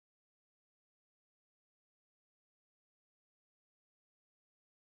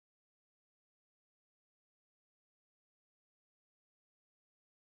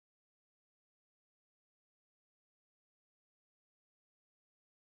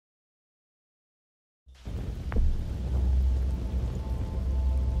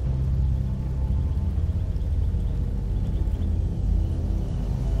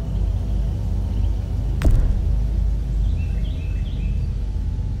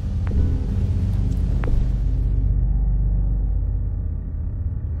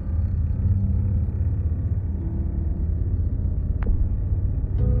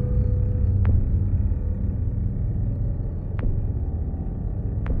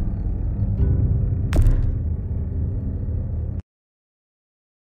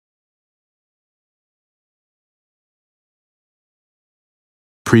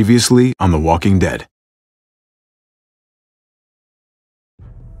Previously on The Walking Dead.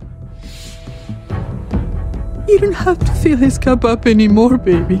 You don't have to fill his cup up anymore,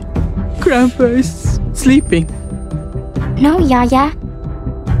 baby. Grandpa is sleeping. No, Yaya.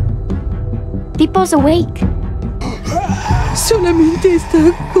 Pipo's awake. Solamente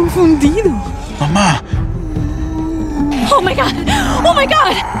está confundido. Mamá! Oh my god! Oh my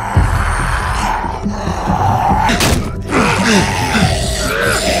god!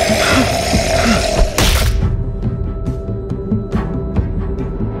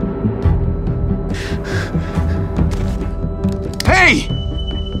 Hey!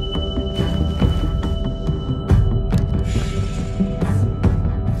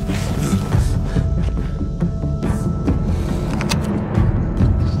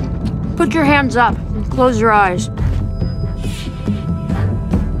 Put your hands up and close your eyes.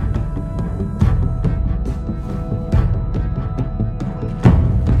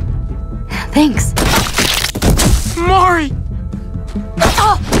 Thanks. Mari!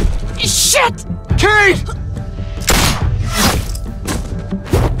 Oh! Shit! Kate!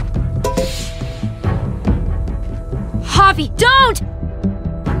 Javi, don't!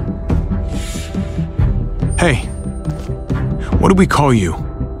 Hey. What do we call you?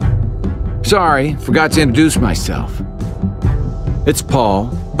 Sorry, forgot to introduce myself. It's Paul,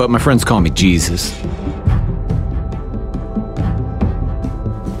 but my friends call me Jesus.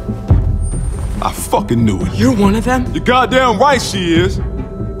 I fucking knew it. You're one of them? You're goddamn right she is.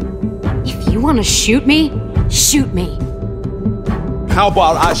 If you want to shoot me, shoot me. How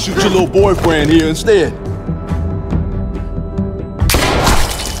about I shoot your little boyfriend here instead?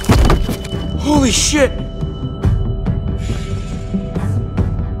 Holy shit!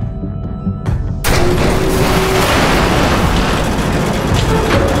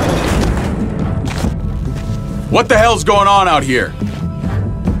 What the hell's going on out here?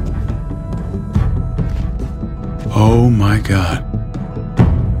 Oh my God.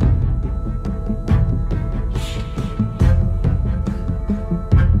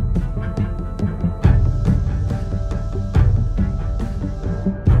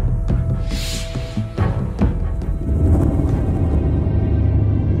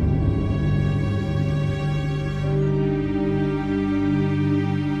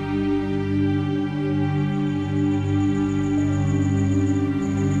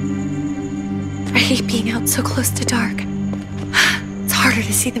 I hate being out so close to dark. It's harder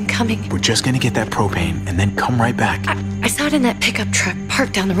to see them coming. We're just gonna get that propane and then come right back. I saw it in that pickup truck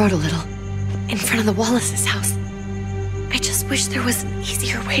parked down the road a little, in front of the Wallace's house. I just wish there was an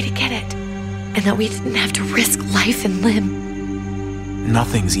easier way to get it, and that we didn't have to risk life and limb.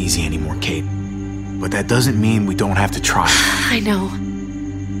 Nothing's easy anymore, Kate. But that doesn't mean we don't have to try. I know.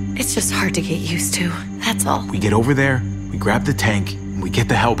 It's just hard to get used to, that's all. We get over there, we grab the tank, and we get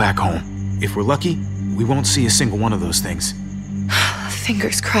the hell back home. If we're lucky, we won't see a single one of those things.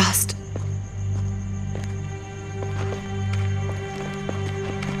 Fingers crossed.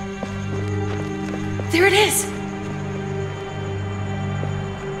 There it is!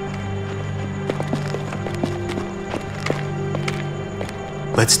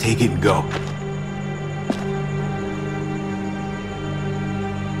 Let's take it and go.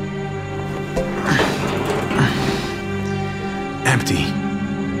 Empty.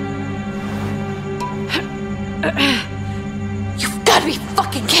 You've got to be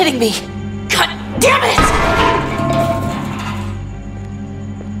fucking kidding me! God damn it!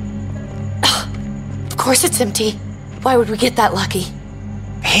 Of course it's empty. Why would we get that lucky?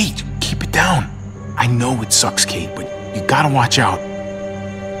 Hey, keep it down. I know it sucks, Kate, but you gotta watch out.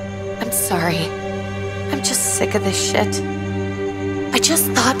 I'm sorry. I'm just sick of this shit. I just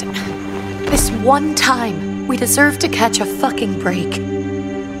thought, this one time, we deserve to catch a fucking break.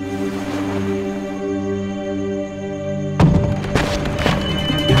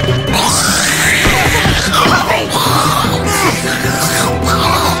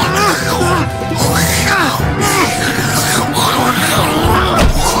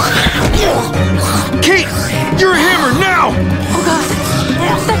 Kate, you're a hammer now! Oh god,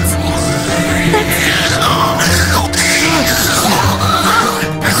 that's...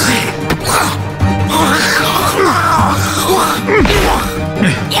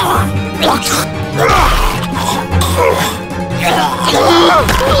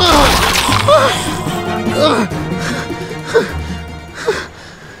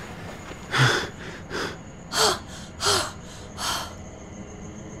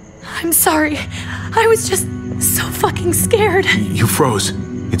 I'm sorry. I was just so fucking scared. You froze.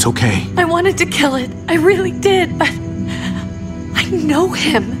 It's okay. I wanted to kill it. I really did, but I know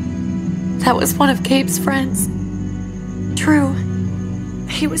him. That was one of Gabe's friends. Drew.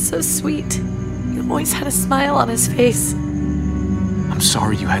 He was so sweet. He always had a smile on his face. I'm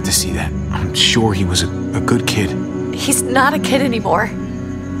sorry you had to see that. I'm sure he was a good kid. He's not a kid anymore.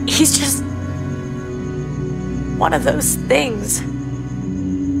 He's just one of those things.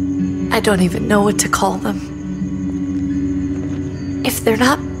 I don't even know what to call them. If they're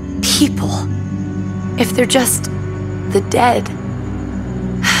not people, if they're just the dead,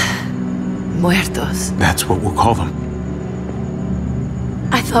 muertos. That's what we'll call them.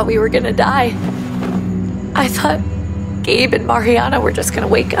 I thought we were gonna die. I thought Gabe and Mariana were just gonna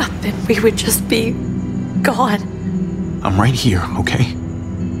wake up and we would just be gone. I'm right here, okay?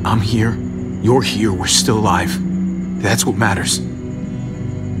 I'm here. You're here. We're still alive. That's what matters.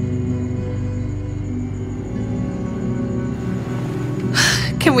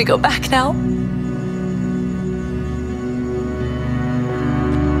 Can we go back now?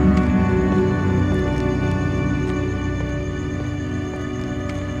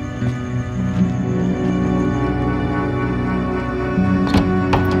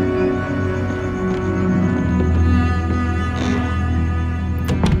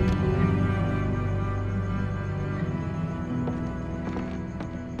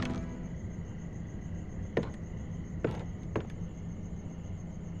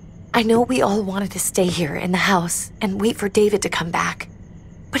 I know we all wanted to stay here in the house and wait for David to come back.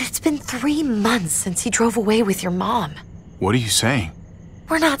 But it's been 3 months since he drove away with your mom. What are you saying?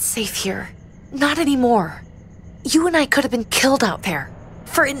 We're not safe here. Not anymore. You and I could have been killed out there.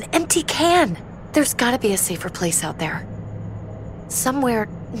 For an empty can. There's gotta be a safer place out there. Somewhere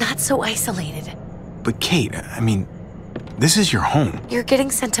not so isolated. But Kate, I mean, this is your home. You're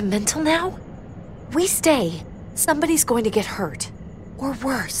getting sentimental now? We stay, somebody's going to get hurt. Or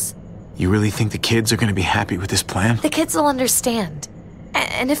worse. You really think the kids are going to be happy with this plan? The kids will understand.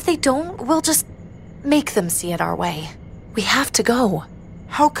 And if they don't, we'll just make them see it our way. We have to go.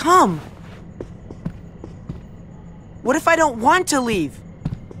 How come? What if I don't want to leave?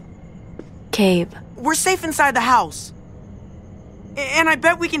 Gabe. We're safe inside the house. And I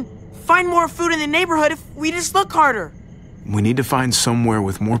bet we can find more food in the neighborhood if we just look harder. We need to find somewhere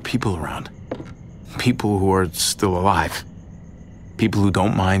with more people around. People who are still alive. People who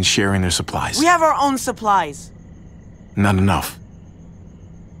don't mind sharing their supplies. We have our own supplies. Not enough.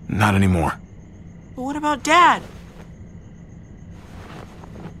 Not anymore. But what about Dad?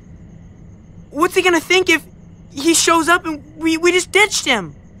 What's he gonna think if he shows up and we just ditched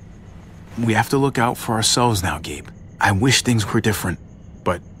him? We have to look out for ourselves now, Gabe. I wish things were different,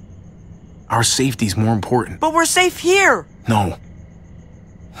 but our safety's more important. But we're safe here. No,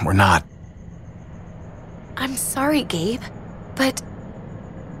 we're not. I'm sorry, Gabe, but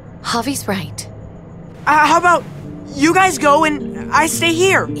Javi's right. How about you guys go and I stay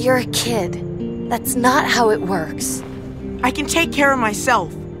here? You're a kid. That's not how it works. I can take care of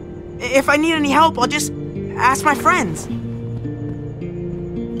myself. If I need any help, I'll just ask my friends.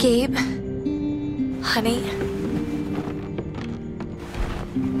 Gabe, honey.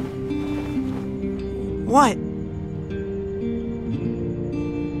 What?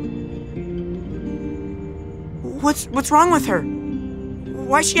 What's wrong with her?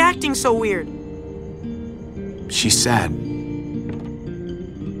 Why's she acting so weird? She's sad.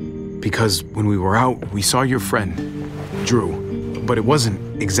 Because when we were out, we saw your friend, Drew, but it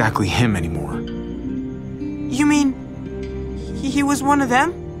wasn't exactly him anymore. You mean he was one of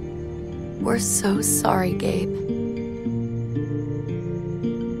them? We're so sorry, Gabe.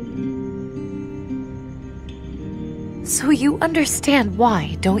 So you understand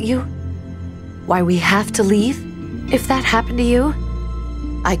why, don't you? Why we have to leave? If that happened to you,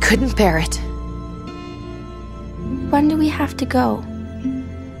 I couldn't bear it. When do we have to go?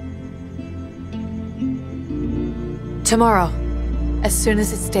 Tomorrow, as soon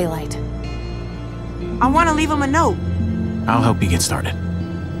as it's daylight. I want to leave him a note. I'll help you get started.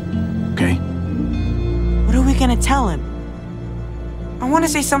 Okay? What are we gonna tell him? I want to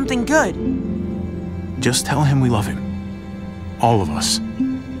say something good. Just tell him we love him. All of us.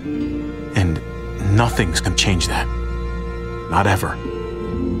 And nothing's gonna change that. Not ever.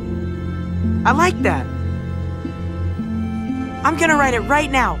 I like that. I'm gonna write it right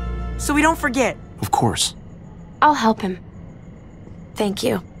now, so we don't forget. Of course. I'll help him. Thank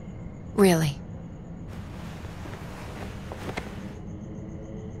you. Really.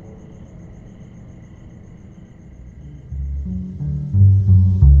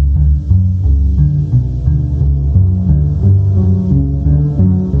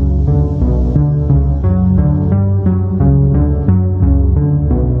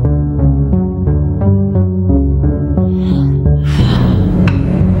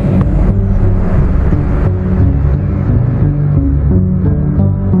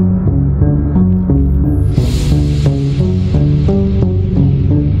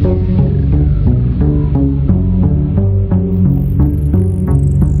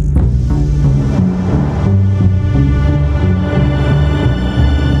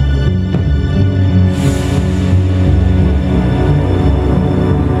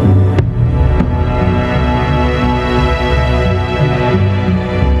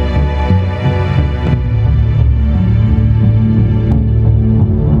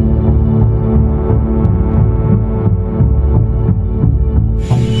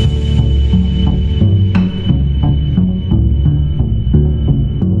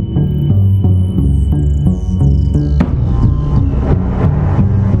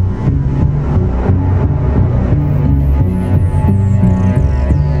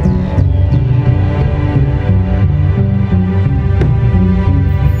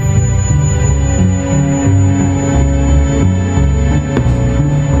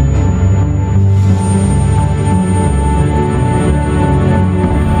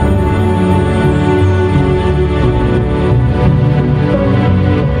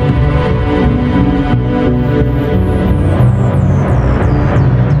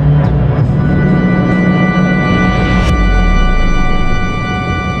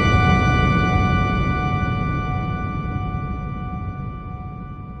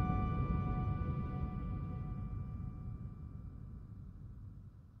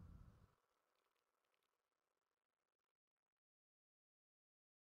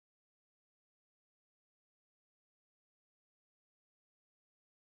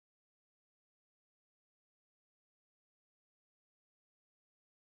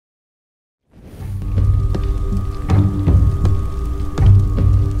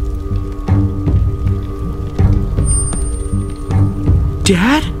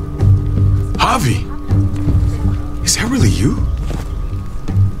 Dad? Javi, is that really you?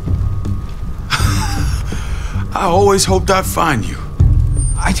 I always hoped I'd find you.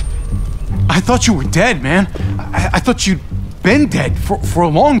 I thought you were dead, man. I thought you'd been dead for a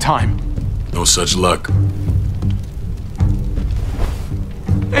long time. No such luck.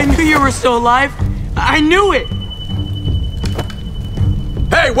 I knew you were still alive. I knew it.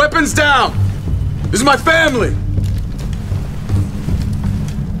 Hey, weapons down! This is my family!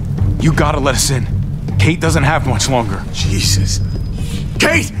 You gotta let us in. Kate doesn't have much longer. Jesus.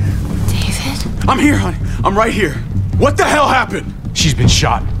 Kate! David? I'm here, honey. I'm right here. What the hell happened? She's been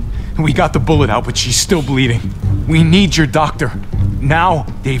shot. We got the bullet out, but she's still bleeding. We need your doctor. Now,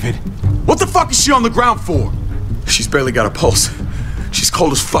 David. What the fuck is she on the ground for? She's barely got a pulse. She's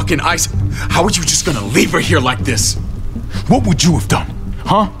cold as fucking ice. How are you just gonna leave her here like this? What would you have done?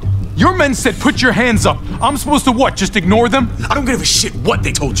 Huh? Your men said put your hands up. I'm supposed to what, just ignore them? I don't give a shit what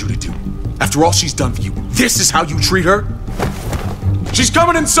they told you to do. After all she's done for you, this is how you treat her? She's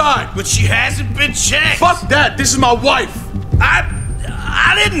coming inside! But she hasn't been checked! Fuck that! This is my wife!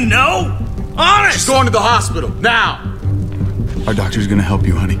 I didn't know! Honest! She's going to the hospital, now! Our doctor's gonna help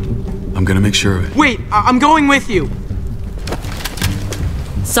you, honey. I'm gonna make sure of it. Wait, I'm going with you.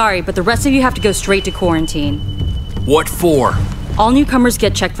 Sorry, but the rest of you have to go straight to quarantine. What for? All newcomers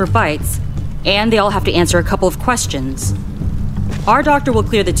get checked for bites, and they all have to answer a couple of questions. Our doctor will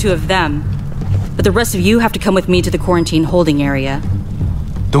clear the two of them, but the rest of you have to come with me to the quarantine holding area.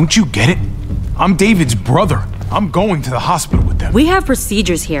 Don't you get it? I'm David's brother. I'm going to the hospital with them. We have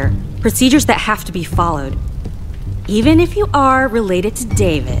procedures here, procedures that have to be followed. Even if you are related to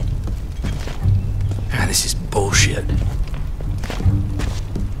David. This is bullshit.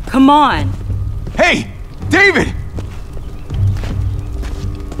 Come on. Hey, David!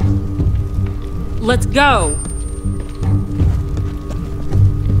 Let's go.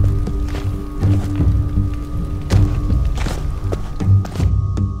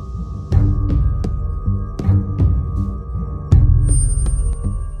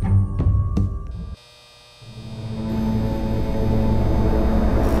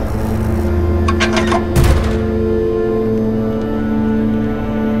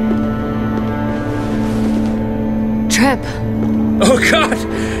 Trip. Oh God!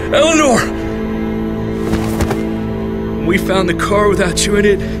 Eleanor! We found the car without you in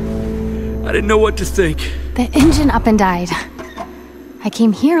it. I didn't know what to think. The engine up and died. I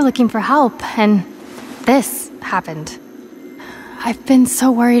came here looking for help, and this happened. I've been so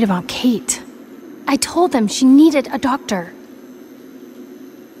worried about Kate. I told them she needed a doctor.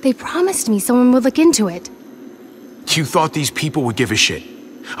 They promised me someone would look into it. You thought these people would give a shit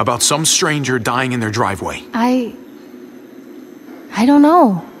about some stranger dying in their driveway. I don't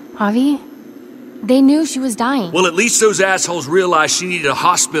know, Avi. They knew she was dying. Well, at least those assholes realized she needed a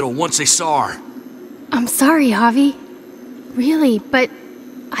hospital once they saw her. I'm sorry, Javi. Really, but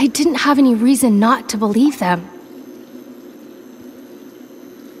I didn't have any reason not to believe them.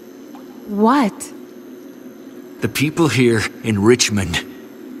 What? The people here in Richmond,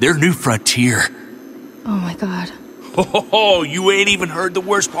 their new frontier. Oh my God. Oh, you ain't even heard the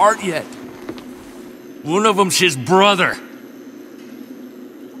worst part yet. One of them's his brother.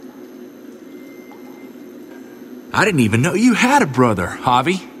 I didn't even know you had a brother,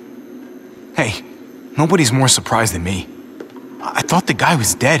 Javi. Hey, nobody's more surprised than me. I thought the guy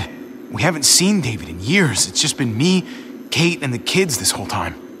was dead. We haven't seen David in years. It's just been me, Kate, and the kids this whole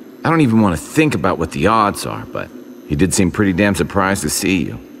time. I don't even want to think about what the odds are, but he did seem pretty damn surprised to see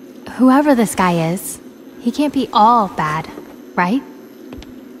you. Whoever this guy is, he can't be all bad, right?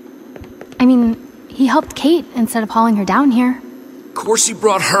 I mean, he helped Kate instead of hauling her down here. Of course he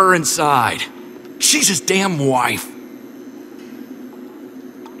brought her inside. She's his damn wife.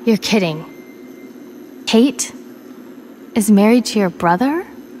 You're kidding. Kate is married to your brother?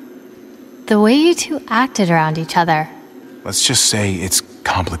 The way you two acted around each other. Let's just say it's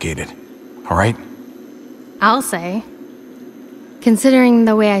complicated, all right? I'll say. Considering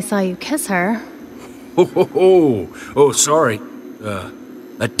the way I saw you kiss her. Oh, sorry.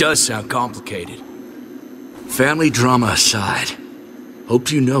 That does sound complicated. Family drama aside,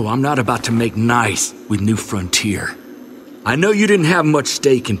 hope you know I'm not about to make nice with New Frontier. I know you didn't have much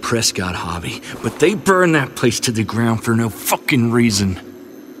stake in Prescott, Javi, but they burned that place to the ground for no fucking reason.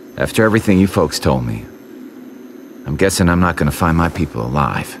 After everything you folks told me, I'm guessing I'm not gonna find my people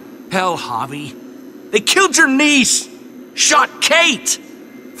alive. Hell, Javi. They killed your niece! Shot Kate!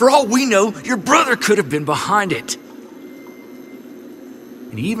 For all we know, your brother could have been behind it.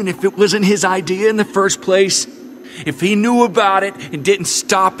 And even if it wasn't his idea in the first place, if he knew about it and didn't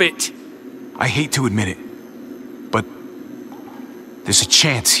stop it... I hate to admit it, but There's a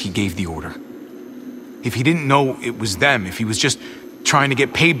chance he gave the order. If he didn't know it was them, if he was just trying to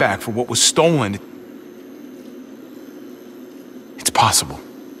get payback for what was stolen, it's possible.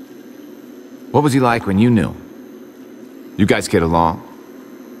 What was he like when you knew? You guys get along?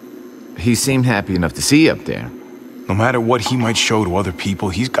 He seemed happy enough to see you up there. No matter what he might show to other people,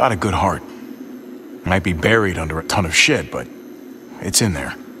 he's got a good heart. Might be buried under a ton of shit, but it's in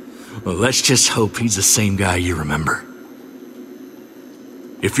there. Well, let's just hope he's the same guy you remember.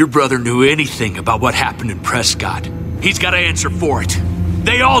 If your brother knew anything about what happened in Prescott, he's got to answer for it.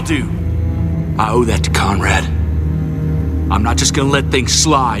 They all do. I owe that to Conrad. I'm not just gonna let things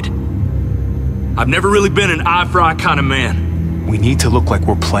slide. I've never really been an eye-for-eye kind of man. We need to look like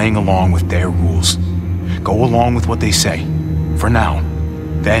we're playing along with their rules. Go along with what they say. For now.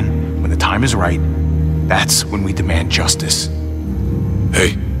 Then, when the time is right, that's when we demand justice.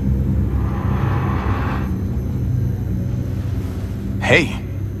 Hey. Hey.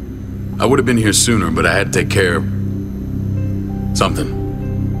 I would have been here sooner, but I had to take care of something.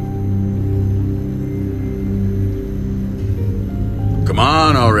 Come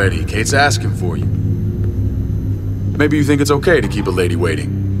on already. Kate's asking for you. Maybe you think it's okay to keep a lady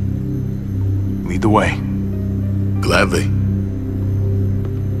waiting. Lead the way. Gladly.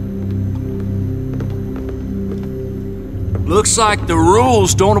 Looks like the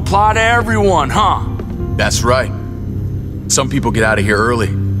rules don't apply to everyone, huh? That's right. Some people get out of here early.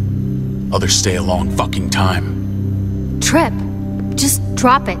 Others stay a long fucking time. Trip, just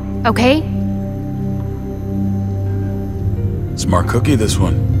drop it, okay? Smart cookie, this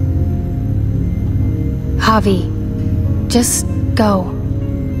one. Javi, just go.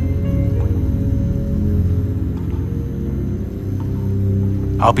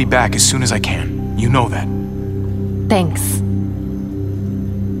 I'll be back as soon as I can. You know that. Thanks.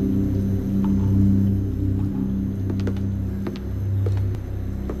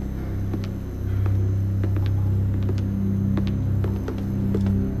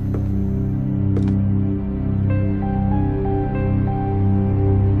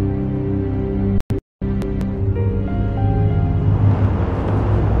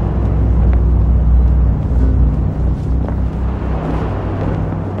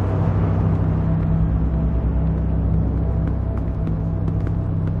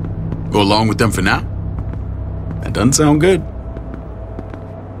 Go along with them for now? That doesn't sound good.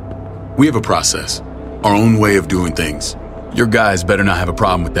 We have a process, our own way of doing things. Your guys better not have a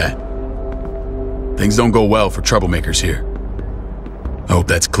problem with that. Things don't go well for troublemakers here. I hope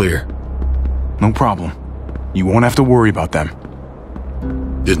that's clear. No problem. You won't have to worry about them.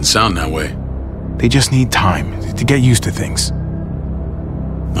 Didn't sound that way. They just need time to get used to things.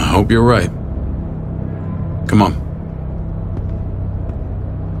 I hope you're right. Come on.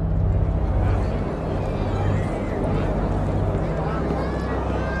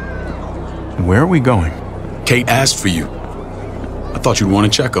 Where are we going? Kate asked for you. I thought you'd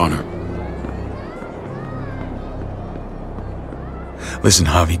want to check on her. Listen,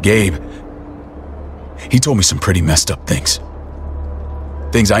 Javi, Gabe, he told me some pretty messed up things.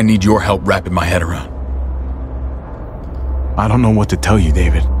 Things I need your help wrapping my head around. I don't know what to tell you,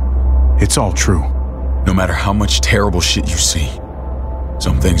 David. It's all true. No matter how much terrible shit you see,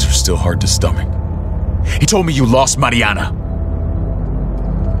 some things are still hard to stomach. He told me you lost Mariana.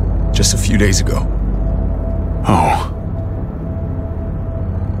 Just a few days ago. Oh.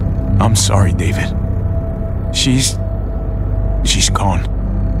 I'm sorry, David. She's gone.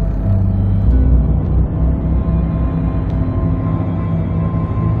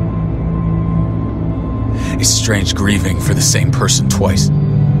 It's strange grieving for the same person twice.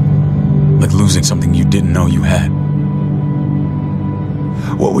 Like losing something you didn't know you had.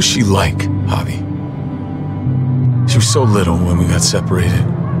 What was she like, Javi? She was so little when we got separated.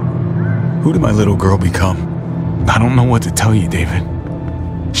 Who did my little girl become? I don't know what to tell you, David.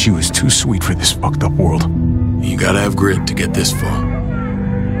 She was too sweet for this fucked up world. You gotta have grit to get this far.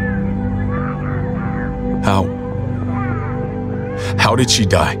 How did she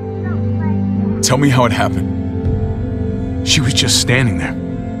die? Tell me how it happened. She was just standing there,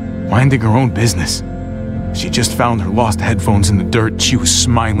 minding her own business. She just found her lost headphones in the dirt. She was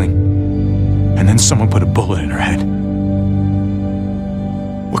smiling. And then someone put a bullet in her head.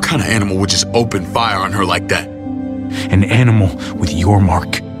 What kind of animal would just open fire on her like that? An animal with your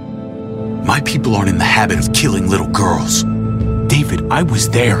mark. My people aren't in the habit of killing little girls. David, I was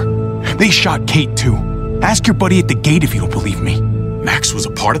there. They shot Kate too. Ask your buddy at the gate if you don't believe me. Max was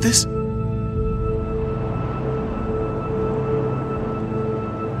a part of this?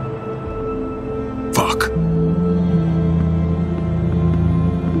 Fuck.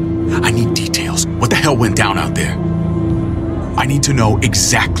 I need details. What the hell went down out there? I need to know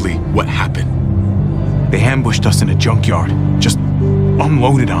exactly what happened. They ambushed us in a junkyard, just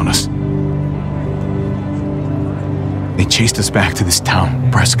unloaded on us. They chased us back to this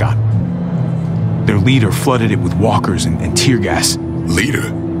town, Prescott. Their leader flooded it with walkers and tear gas. Leader?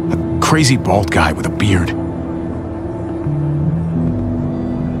 A crazy bald guy with a beard.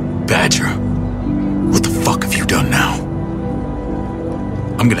 Badger, what the fuck have you done now?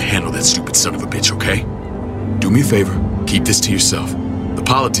 I'm gonna handle that stupid son of a bitch, okay? Do me a favor, keep this to yourself. The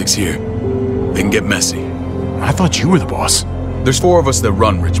politics here, they can get messy. I thought you were the boss. There's 4 of us that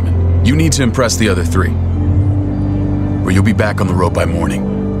run Richmond. You need to impress the other 3. Or you'll be back on the road by morning.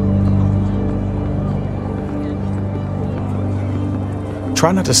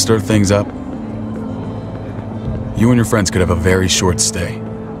 Try not to stir things up. You and your friends could have a very short stay.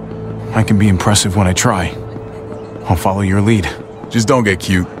 I can be impressive when I try. I'll follow your lead. Just don't get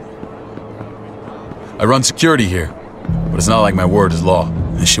cute. I run security here, but it's not like my word is law.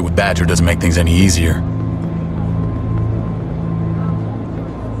 This shit with Badger doesn't make things any easier.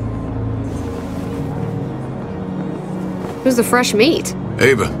 Who's the fresh meat?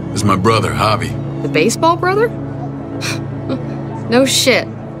 Ava, this is my brother, Javi. The baseball brother? No shit.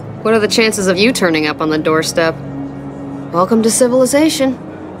 What are the chances of you turning up on the doorstep? Welcome to civilization.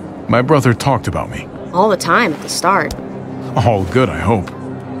 My brother talked about me. All the time at the start. All good, I hope.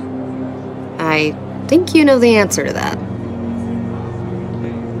 I think you know the answer to that.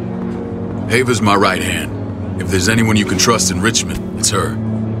 Ava's my right hand. If there's anyone you can trust in Richmond, it's her.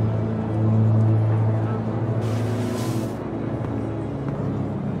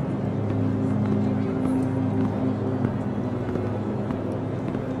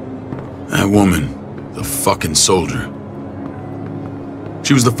 That woman, the fucking soldier.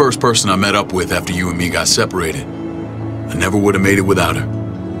 She was the first person I met up with after you and me got separated. I never would have made it without her.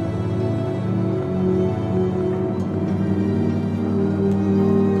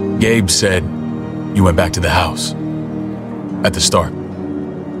 Gabe said you went back to the house. At the start.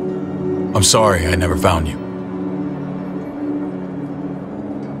 I'm sorry I never found you.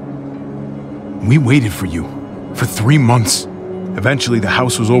 We waited for you. For 3 months. Eventually the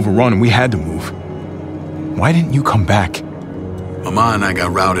house was overrun and we had to move. Why didn't you come back? Mama and I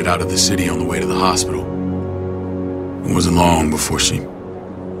got routed out of the city on the way to the hospital. It wasn't long before she...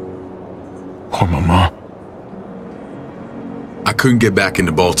 Poor Mama. I couldn't get back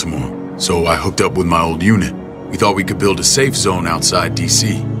into Baltimore, so I hooked up with my old unit. We thought we could build a safe zone outside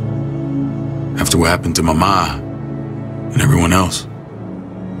D.C. After what happened to Mama and everyone else,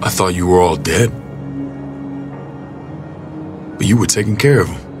 I thought you were all dead. But you were taking care of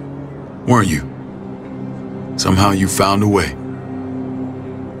them, weren't you? Somehow you found a way.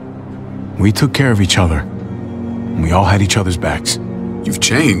 We took care of each other. We all had each other's backs. You've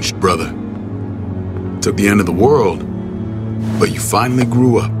changed, brother. Took the end of the world, but you finally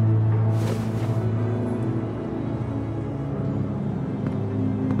grew up.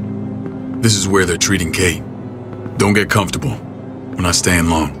 This is where they're treating Kate. Don't get comfortable. We're not staying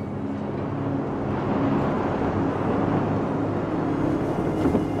long.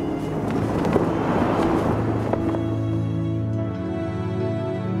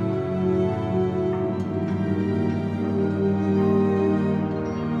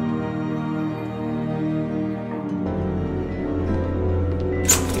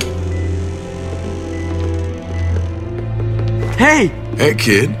 Hey! Hey,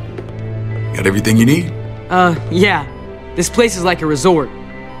 kid. Got everything you need? Yeah. This place is like a resort.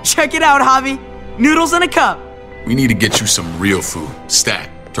 Check it out, Javi. Noodles in a cup. We need to get you some real food. Stat.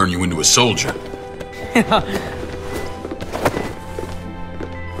 Turn you into a soldier.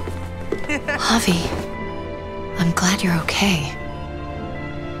 Javi, I'm glad you're okay.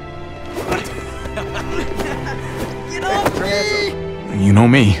 You know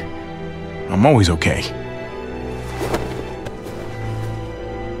me. I'm always okay.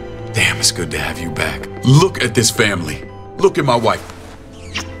 Damn, it's good to have you back. Look at this family. Look at my wife.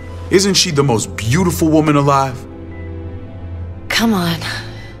 Isn't she the most beautiful woman alive? Come on.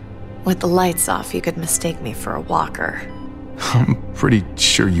 With the lights off, you could mistake me for a walker. I'm pretty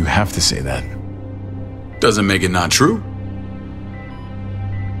sure you have to say that. Doesn't make it not true.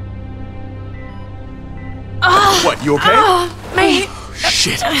 What, you okay? My...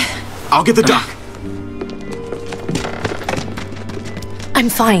 Shit. I'll get the doc. I'm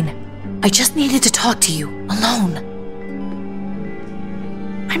fine. I just needed to talk to you, alone.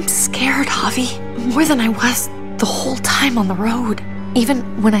 I'm scared, Javi. More than I was the whole time on the road.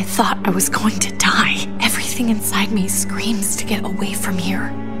 Even when I thought I was going to die, everything inside me screams to get away from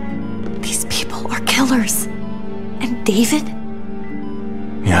here. These people are killers. And David?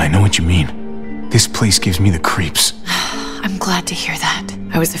 Yeah, I know what you mean. This place gives me the creeps. I'm glad to hear that.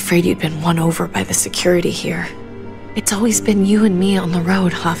 I was afraid you'd been won over by the security here. It's always been you and me on the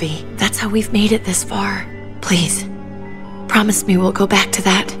road, Javi. That's how we've made it this far. Please, promise me we'll go back to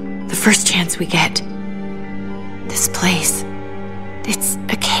that the first chance we get. This place, it's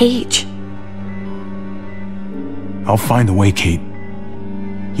a cage. I'll find a way, Kate.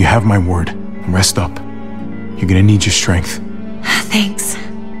 You have my word. Rest up. You're gonna need your strength. Thanks.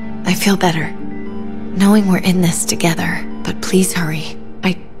 I feel better. Knowing we're in this together, but please hurry.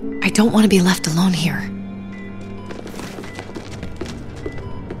 I don't want to be left alone here.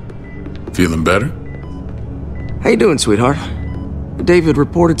 Feeling better? How you doing, sweetheart? David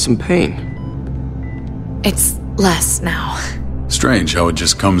reported some pain. It's less now. Strange how it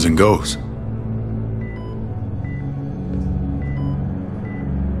just comes and goes.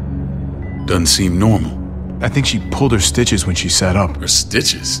 Doesn't seem normal. I think she pulled her stitches when she sat up. Her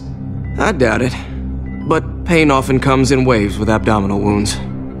stitches? I doubt it. But pain often comes in waves with abdominal wounds.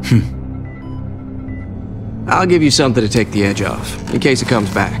 I'll give you something to take the edge off, in case it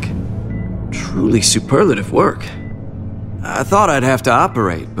comes back. Truly superlative work. I thought I'd have to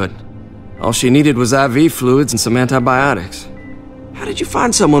operate, but all she needed was IV fluids and some antibiotics. How did you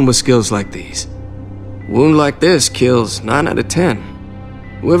find someone with skills like these? A wound like this kills 9 out of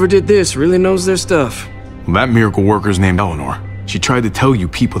 10. Whoever did this really knows their stuff. Well, that miracle worker's named Eleanor. She tried to tell you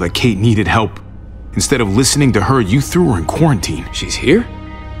people that Kate needed help. Instead of listening to her, you threw her in quarantine. She's here?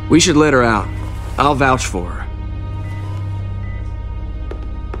 We should let her out. I'll vouch for her.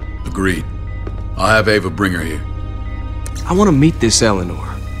 Agreed. I'll have Ava bring her here. I want to meet this Eleanor.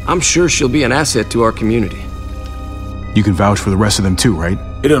 I'm sure she'll be an asset to our community. You can vouch for the rest of them too, right?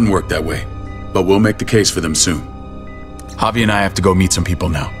 It doesn't work that way, but we'll make the case for them soon. Javi and I have to go meet some people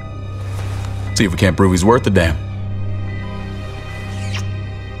now. See if we can't prove he's worth a damn.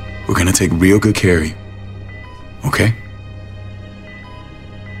 We're gonna take real good care of you. Okay?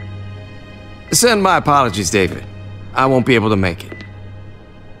 Send my apologies, David. I won't be able to make it.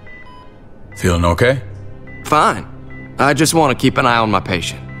 Feeling okay? Fine. I just want to keep an eye on my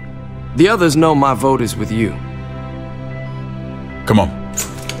patient. The others know my vote is with you. Come on.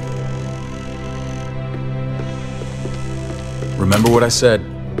 Remember what I said.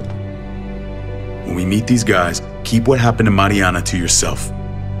 When we meet these guys, keep what happened to Mariana to yourself.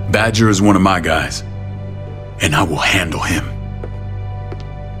 Badger is one of my guys, and I will handle him.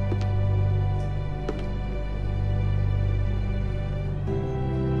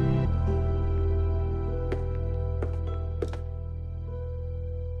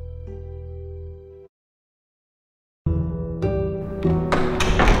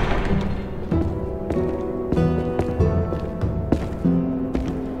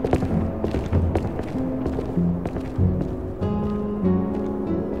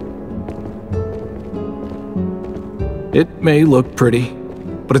 It may look pretty,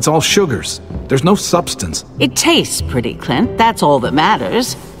 but it's all sugars. There's no substance. It tastes pretty, Clint. That's all that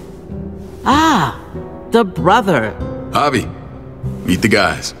matters. Ah, the brother. Javi, meet the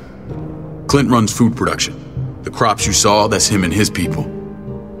guys. Clint runs food production. The crops you saw, that's him and his people.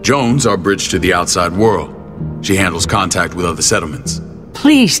 Jones, our bridge to the outside world. She handles contact with other settlements.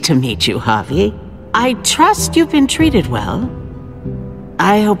 Pleased to meet you, Javi. I trust you've been treated well.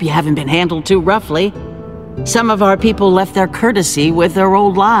 I hope you haven't been handled too roughly. Some of our people left their courtesy with their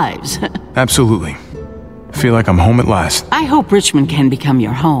old lives. Absolutely. Feel like I'm home at last. I hope Richmond can become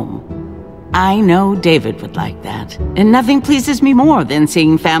your home. I know David would like that, and nothing pleases me more than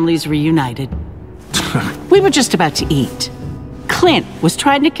seeing families reunited. We were just about to eat. Clint was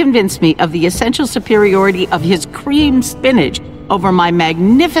trying to convince me of the essential superiority of his cream spinach over my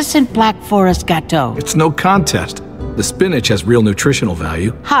magnificent Black Forest gâteau. It's no contest. The spinach has real nutritional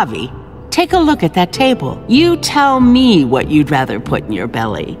value. Javi, take a look at that table. You tell me what you'd rather put in your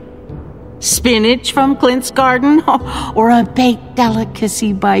belly. Spinach from Clint's garden, or a baked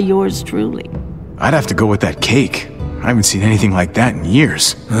delicacy by yours truly? I'd have to go with that cake. I haven't seen anything like that in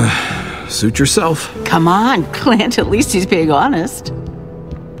years. Suit yourself. Come on, Clint, at least he's being honest.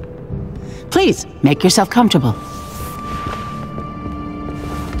 Please, make yourself comfortable.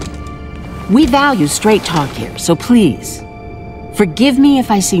 We value straight talk here, so please, forgive me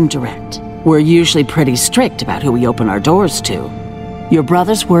if I seem direct. We're usually pretty strict about who we open our doors to. Your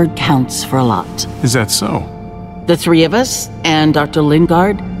brother's word counts for a lot. Is that so? The three of us and Dr.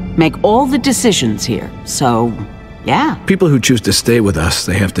 Lingard make all the decisions here, so yeah. People who choose to stay with us,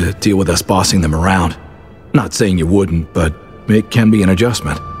 they have to deal with us bossing them around. Not saying you wouldn't, but it can be an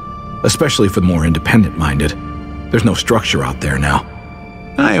adjustment. Especially for the more independent-minded. There's no structure out there now.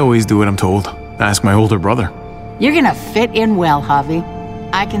 I always do what I'm told. Ask my older brother. You're gonna fit in well, Javi.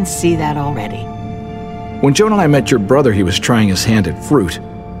 I can see that already. When Joan and I met your brother, he was trying his hand at fruit.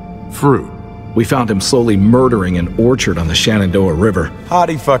 Fruit? We found him slowly murdering an orchard on the Shenandoah River.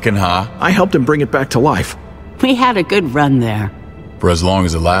 Howdy fucking ha. I helped him bring it back to life. We had a good run there. For as long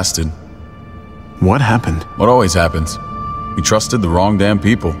as it lasted. What happened? What always happens. We trusted the wrong damn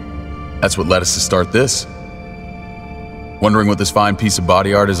people. That's what led us to start this. Wondering what this fine piece of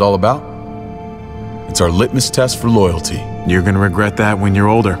body art is all about? It's our litmus test for loyalty. You're gonna regret that when you're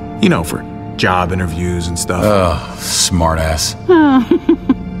older. You know, for job interviews and stuff. Smartass.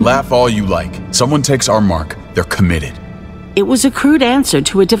 Laugh all you like. Someone takes our mark, they're committed. It was a crude answer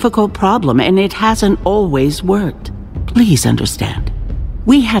to a difficult problem, and it hasn't always worked. Please understand.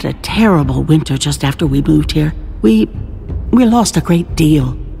 We had a terrible winter just after we moved here. We lost a great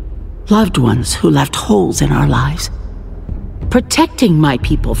deal. Loved ones who left holes in our lives. Protecting my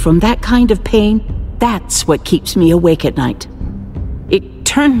people from that kind of pain, that's what keeps me awake at night. It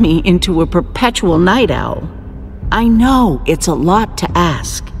turned me into a perpetual night owl. I know it's a lot to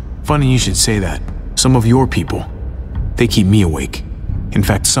ask. Funny you should say that. Some of your people, they keep me awake. In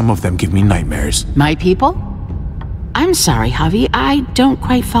fact, some of them give me nightmares. My people? I'm sorry, Javi, I don't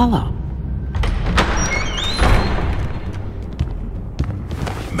quite follow.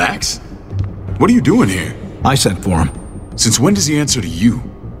 Max? What are you doing here? I sent for him. Since when does he answer to you?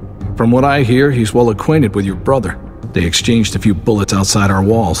 From what I hear, he's well acquainted with your brother. They exchanged a few bullets outside our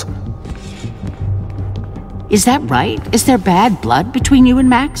walls. Is that right? Is there bad blood between you and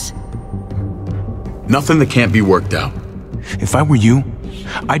Max? Nothing that can't be worked out. If I were you,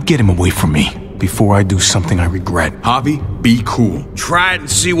 I'd get him away from me before I do something I regret. Javi, be cool. Try it and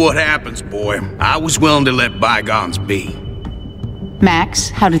see what happens, boy. I was willing to let bygones be. Max,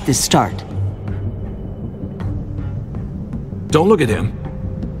 how did this start? Don't look at him.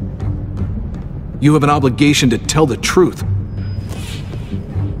 You have an obligation to tell the truth.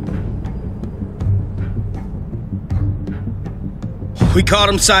 We caught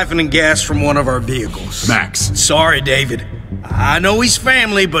him siphoning gas from one of our vehicles. Max. Sorry, David. I know he's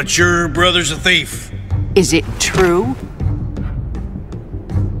family, but your brother's a thief. Is it true?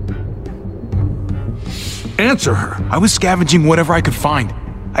 Answer her. I was scavenging whatever I could find.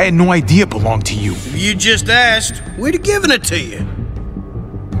 I had no idea it belonged to you. If you just asked, we'd have given it to you.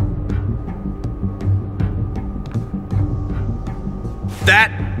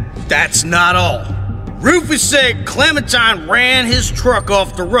 That's not all. Rufus said Clementine ran his truck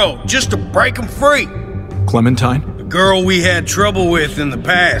off the road just to break him free. Clementine? The girl we had trouble with in the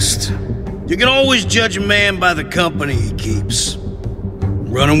past. You can always judge a man by the company he keeps.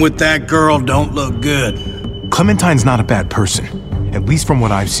 Running with that girl don't look good. Clementine's not a bad person, at least from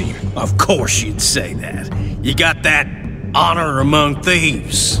what I've seen. Of course you'd say that. You got that honor among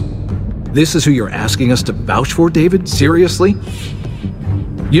thieves. This is who you're asking us to vouch for, David? Seriously?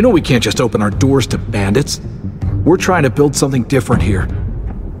 You know we can't just open our doors to bandits. We're trying to build something different here.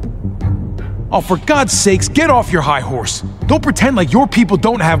 Oh, for God's sakes, get off your high horse. Don't pretend like your people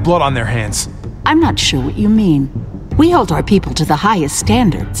don't have blood on their hands. I'm not sure what you mean. We hold our people to the highest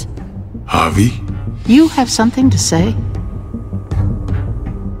standards. Javi? You have something to say?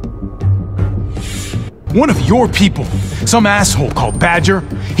 One of your people, some asshole called Badger,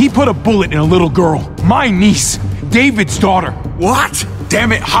 he put a bullet in a little girl, my niece, David's daughter. What?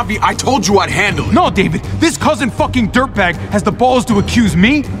 Damn it, Javi, I told you I'd handle it. No, David, this cousin fucking dirtbag has the balls to accuse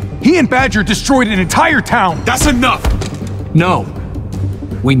me? He and Badger destroyed an entire town. That's enough! No.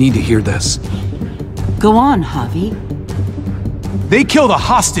 We need to hear this. Go on, Javi. They killed a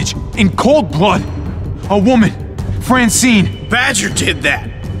hostage in cold blood. A woman, Francine. Badger did that,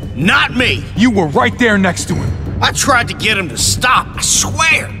 not me. You were right there next to him. I tried to get him to stop, I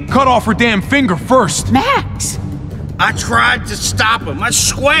swear. Cut off her damn finger first. Max! I tried to stop him, I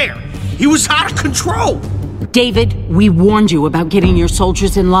swear. He was out of control. David, we warned you about getting your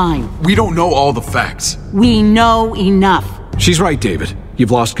soldiers in line. We don't know all the facts. We know enough. She's right, David. You've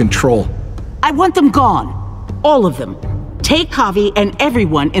lost control. I want them gone. All of them. Take Javi and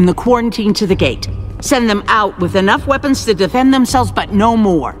everyone in the quarantine to the gate. Send them out with enough weapons to defend themselves, but no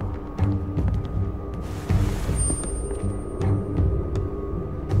more.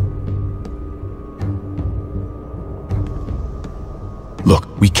 Look,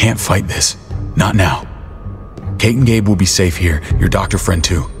 we can't fight this. Not now. Kate and Gabe will be safe here, your doctor friend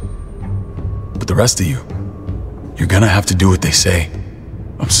too. But the rest of you, you're gonna have to do what they say.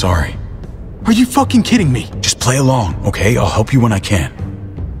 I'm sorry. Are you fucking kidding me? Just play along, okay? I'll help you when I can.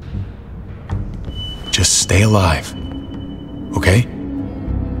 Just stay alive, okay?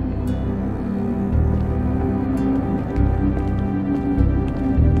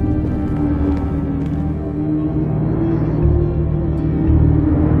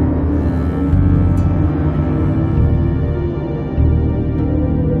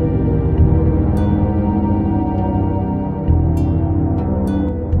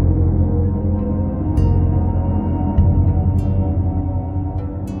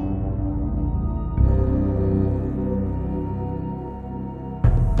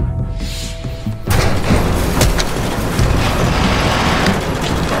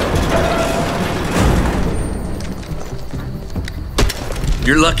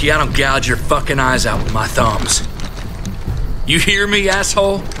 You're lucky I don't gouge your fucking eyes out with my thumbs. You hear me,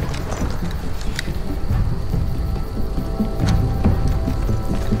 asshole?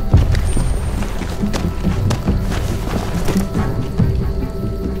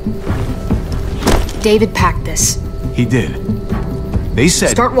 David packed this. He did. They said...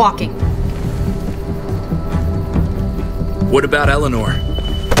 Start walking. What about Eleanor?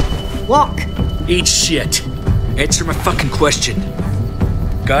 Walk. Eat shit. Answer my fucking question.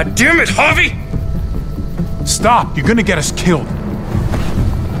 God damn it, Harvey! Stop! You're gonna get us killed.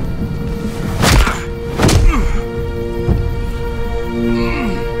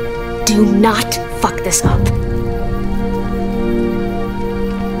 Do not fuck this up.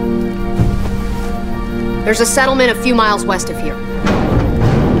 There's a settlement a few miles west of here.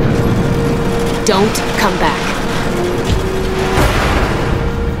 Don't come back.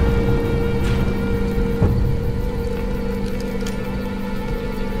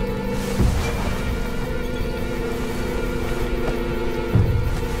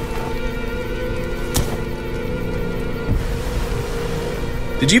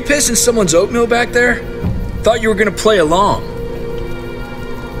 Did you piss in someone's oatmeal back there? Thought you were gonna play along.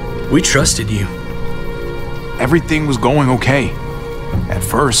 We trusted you. Everything was going okay. At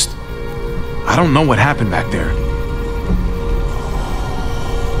first. I don't know what happened back there.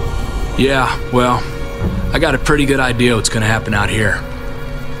 Yeah, well, I got a pretty good idea what's gonna happen out here.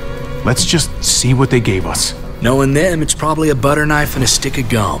 Let's just see what they gave us. Knowing them, it's probably a butter knife and a stick of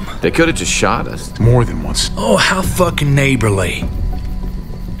gum. They could have just shot us. More than once. Oh, how fucking neighborly.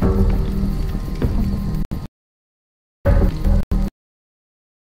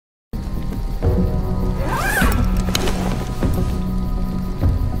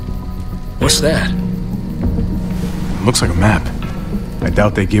 What's that? Looks like a map. I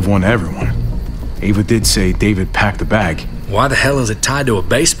doubt they give one to everyone. Ava did say David packed the bag. Why the hell is it tied to a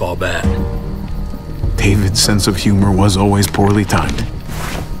baseball bat? David's sense of humor was always poorly timed.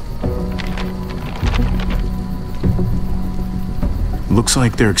 Looks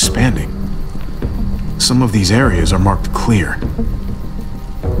like they're expanding. Some of these areas are marked clear.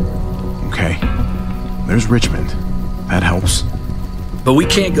 Okay. There's Richmond. That helps. But we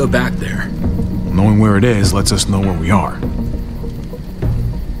can't go back there. Knowing where it is lets us know where we are.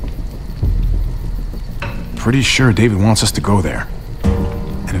 Pretty sure David wants us to go there.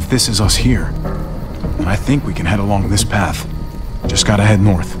 And if this is us here, then I think we can head along this path. Just gotta head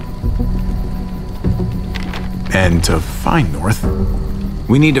north. And to find north,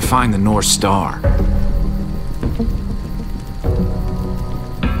 we need to find the North Star.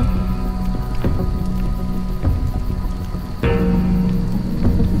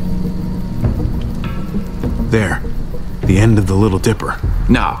 There. The end of the Little Dipper.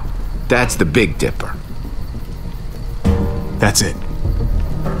 No, that's the Big Dipper. That's it.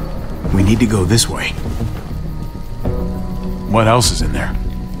 We need to go this way. What else is in there?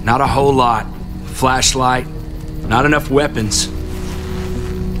 Not a whole lot. Flashlight. Not enough weapons.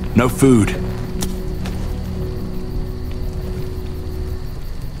 No food.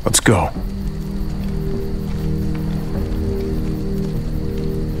 Let's go.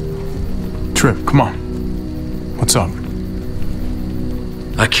 Trip, come on. What's up?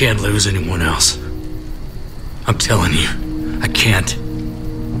 I can't lose anyone else. I'm telling you, I can't.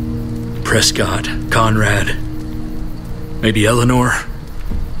 Prescott, Conrad, maybe Eleanor.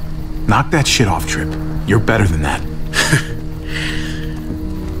 Knock that shit off, Trip. You're better than that.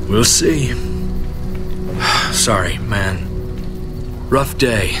 We'll see. Sorry, man. Rough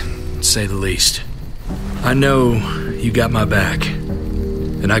day, to say the least. I know you got my back,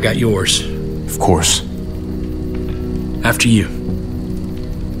 and I got yours. Of course. After you.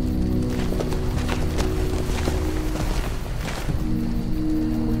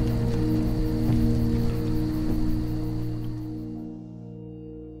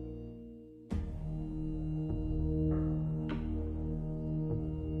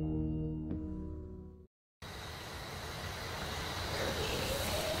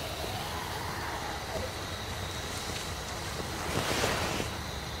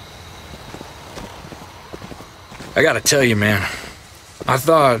 I gotta tell you, man, I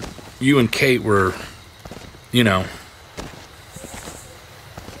thought you and Kate were, you know...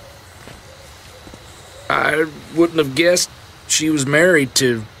 I wouldn't have guessed she was married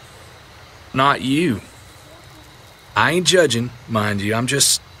to... not you. I ain't judging, mind you, I'm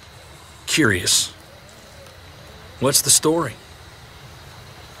just... curious. What's the story?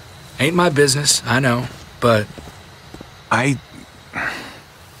 Ain't my business, I know, but... Hey,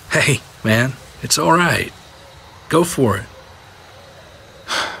 man, it's all right. Go for it.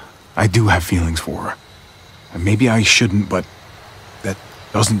 I do have feelings for her. And maybe I shouldn't, but that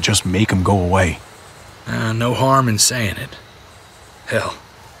doesn't just make them go away. No harm in saying it. Hell,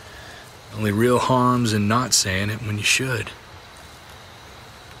 only real harm's in not saying it when you should.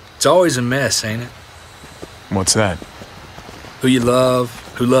 It's always a mess, ain't it? What's that? Who you love,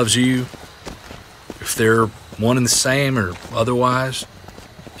 who loves you, if they're one and the same or otherwise.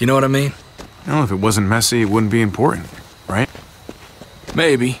 You know what I mean? Well, if it wasn't messy, it wouldn't be important, right?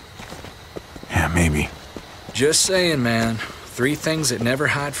 Maybe. Yeah, maybe. Just saying, man. 3 things that never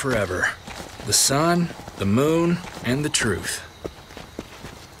hide forever. The sun, the moon, and the truth.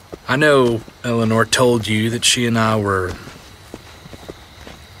 I know Eleanor told you that she and I were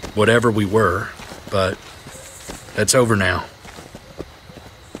whatever we were, but that's over now.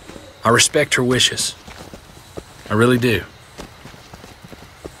 I respect her wishes. I really do.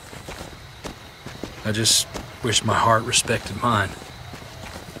 I just wish my heart respected mine.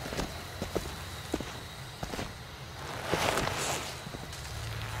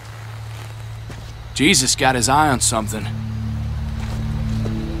 Jesus got his eye on something.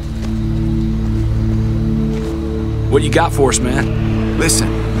 What you got for us, man? Listen.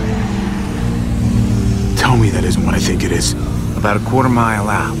 Tell me that isn't what I think it is. About a quarter mile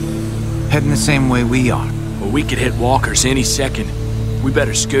out. Heading the same way we are. Well, we could hit walkers any second. We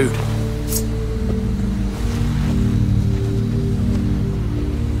better scoot.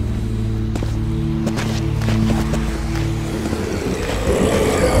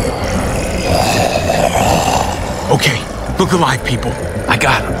 Okay, look alive, people. I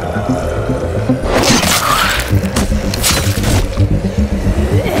got him.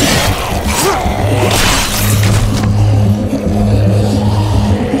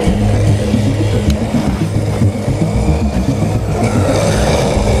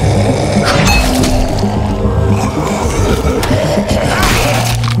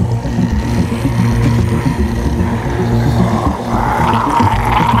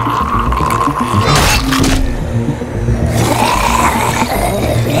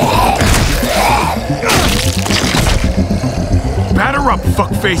 Batter up,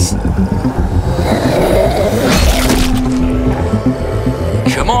 fuckface!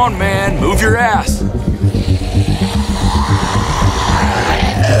 Come on, man. Move your ass.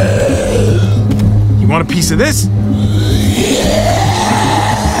 You want a piece of this?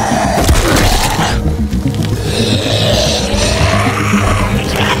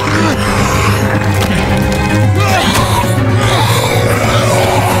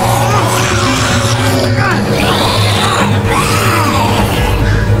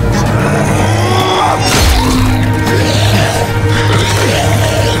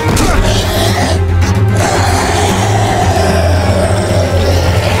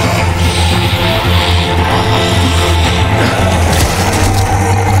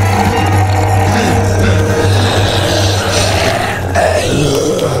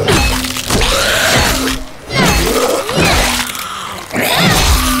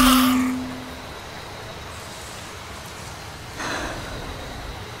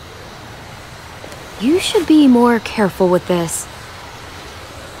 You should be more careful with this.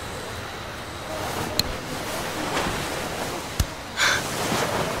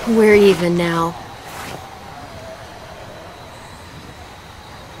 We're even now.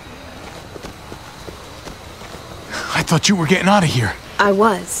 I thought you were getting out of here. I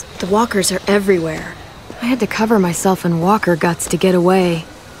was. The walkers are everywhere. I had to cover myself in walker guts to get away.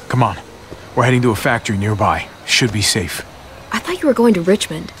 Come on. We're heading to a factory nearby. Should be safe. I thought you were going to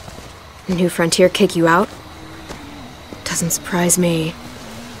Richmond. New Frontier kick you out? Doesn't surprise me.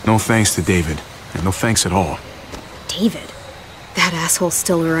 No thanks to David. And no thanks at all. David? That asshole's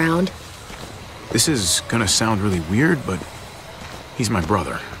still around? This is gonna sound really weird, but he's my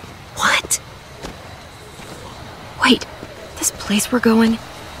brother. What? Wait, this place we're going,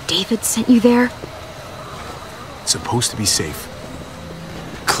 David sent you there? It's supposed to be safe.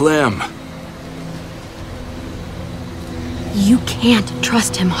 Clem. You can't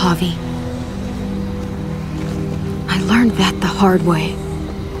trust him, Javi. I learned that the hard way.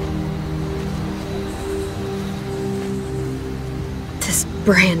 This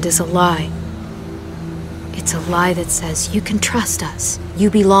brand is a lie. It's a lie that says you can trust us, you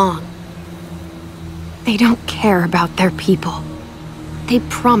belong. They don't care about their people. They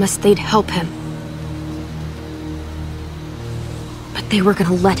promised they'd help him. But they were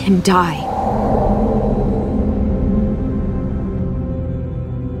gonna let him die.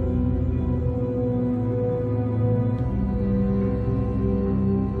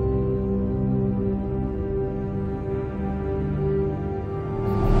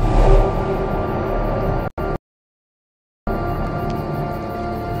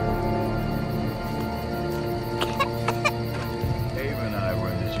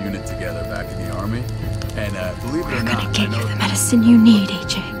 unit together back in the army. And believe it or not, we're gonna get you the medicine you need,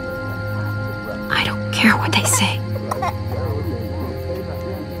 AJ. I don't care what they say.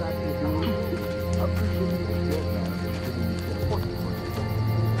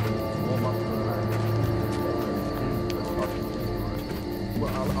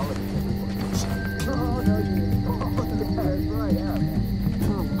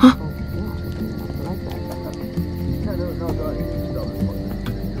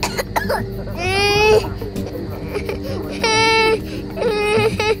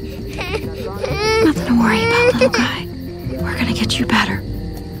 Nothing to worry about, little guy. We're gonna get you better.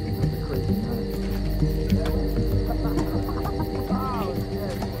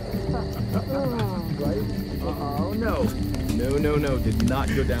 Oh, no. No, did not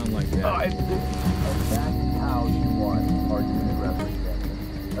go down like that. That's how she won our unit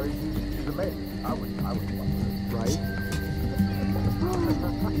representation. I mean, she's amazing. I would love her, right?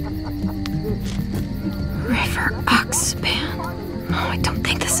 River Oxpan. No, I don't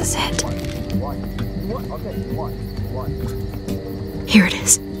think this is it. Here it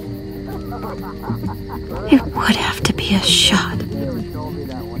is. It would have to be a shot.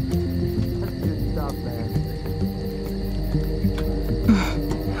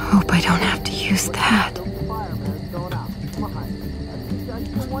 Hope I don't have to use that.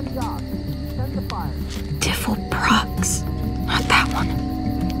 Diffel Prox. Not that one.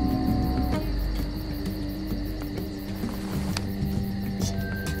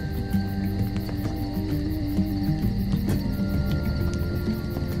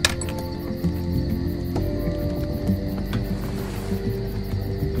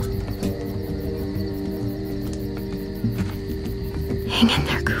 Hang in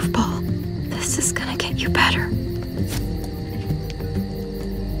there, goofball. This is gonna get you better.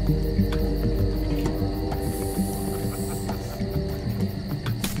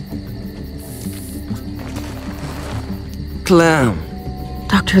 Clem.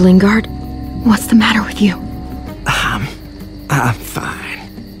 Dr. Lingard, what's the matter with you? I'm fine.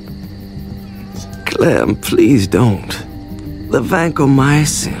 Clem, please don't. The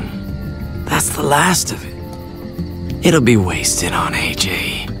vancomycin. That's the last of it. It'll be wasted on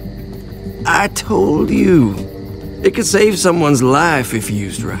AJ. I told you. It could save someone's life if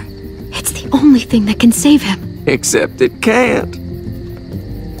used right. It's the only thing that can save him. Except it can't.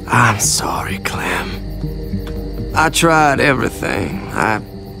 I'm sorry, Clem. I tried everything. I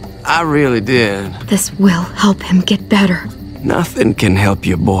really did. This will help him get better. Nothing can help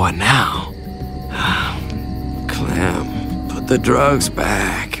your boy now. Clem, put the drugs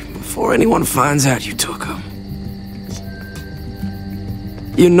back before anyone finds out you took them.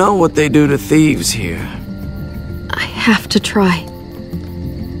 You know what they do to thieves here. I have to try.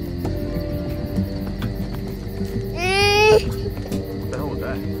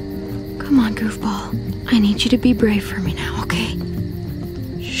 Come on, goofball. I need you to be brave for me now, okay?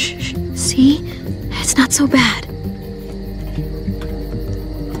 Shh. See? It's not so bad.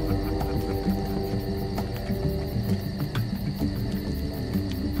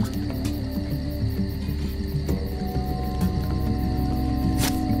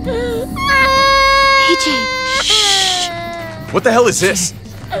 AJ, shh. What the hell is this?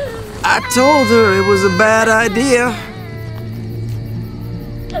 I told her it was a bad idea.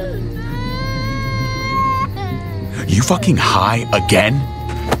 You fucking high again?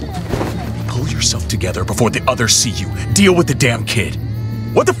 Pull yourself together before the others see you. Deal with the damn kid.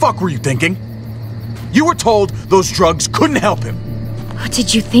 What the fuck were you thinking? You were told those drugs couldn't help him.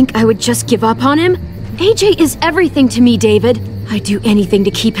 Did you think I would just give up on him? AJ is everything to me, David. I'd do anything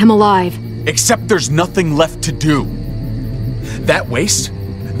to keep him alive. Except there's nothing left to do. That waste,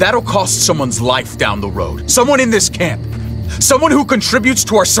 that'll cost someone's life down the road. Someone in this camp. Someone who contributes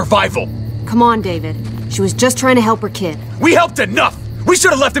to our survival. Come on, David. She was just trying to help her kid. We helped enough! We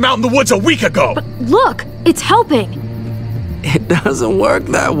should have left him out in the woods a week ago! But look, it's helping! It doesn't work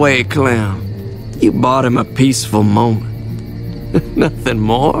that way, Clem. You bought him a peaceful moment. Nothing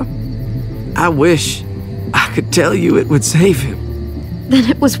more. I wish I could tell you it would save him. Then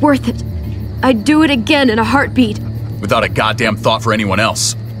it was worth it. I'd do it again in a heartbeat. Without a goddamn thought for anyone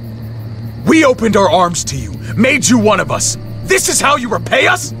else. We opened our arms to you, made you one of us. This is how you repay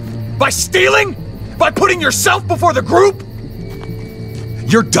us? By stealing? By putting yourself before the group?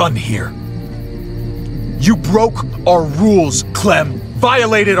 You're done here. You broke our rules, Clem.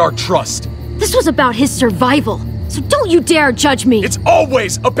 Violated our trust. This was about his survival, so don't you dare judge me. It's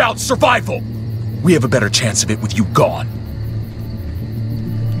always about survival. We have a better chance of it with you gone.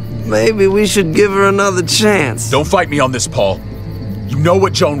 Maybe we should give her another chance. Don't fight me on this, Paul. You know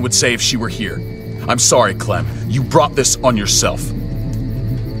what Joan would say if she were here. I'm sorry, Clem. You brought this on yourself.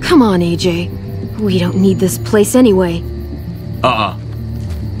 Come on, AJ. We don't need this place anyway.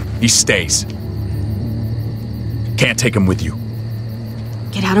 He stays. Can't take him with you.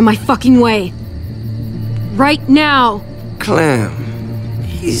 Get out of my fucking way. Right now! Clem,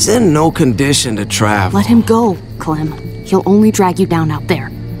 he's in no condition to travel. Let him go, Clem. He'll only drag you down out there.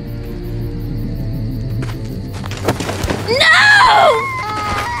 No!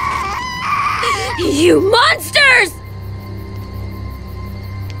 You monsters!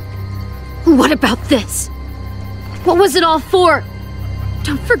 What about this? What was it all for?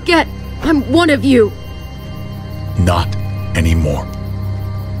 Don't forget, I'm one of you. Not anymore.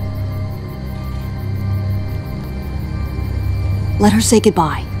 Let her say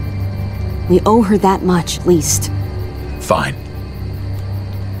goodbye. We owe her that much, at least. Fine.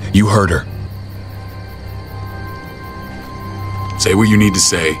 You heard her. Say what you need to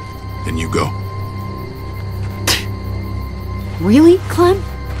say, then you go. Really, Clem?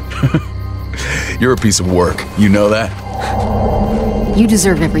 You're a piece of work. You know that? You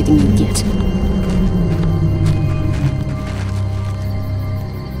deserve everything you get.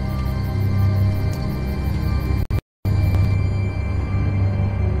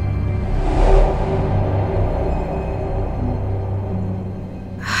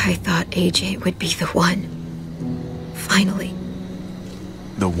 I thought AJ would be the one. Finally.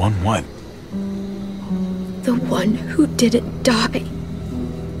 The one what? The one who didn't die.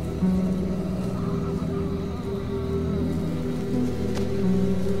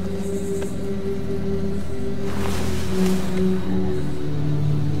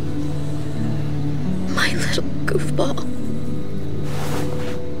 My little goofball.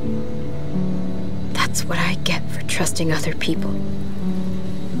 That's what I get for trusting other people.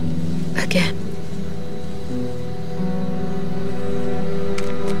 Again.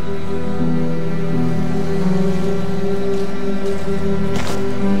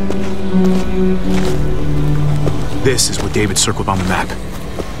 This is what David circled on the map.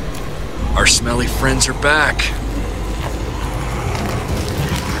 Our smelly friends are back.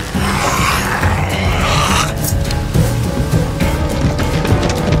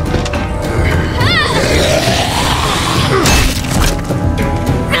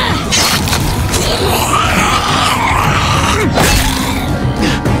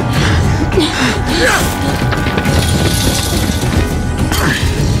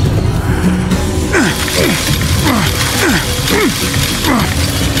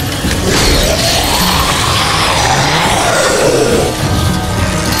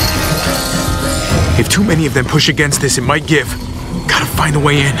 If too many of them push against this, it might give. Gotta find a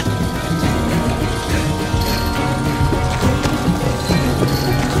way in.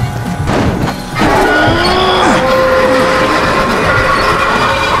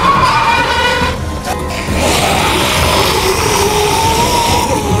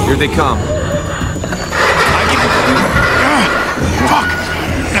 Here they come. Fuck!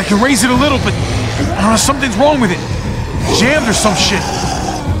 I can raise it a little, but I don't know, something's wrong with it. Jammed or some shit.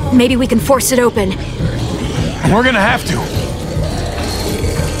 Maybe we can force it open. We're gonna have to.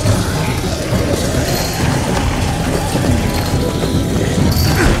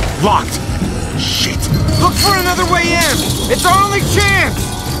 Locked. Shit. Look for another way in! It's our only chance!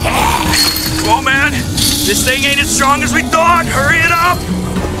 Come on, man! This thing ain't as strong as we thought! Hurry it up!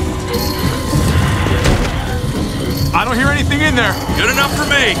 I don't hear anything in there. Good enough for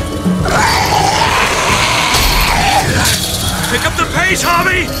me. Pick up the pace,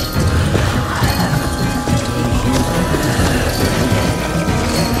 Hobby!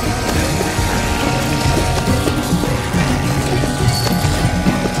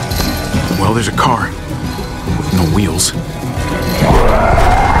 Well, there's a car. With no wheels.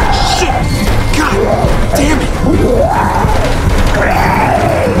 Shit! God damn it!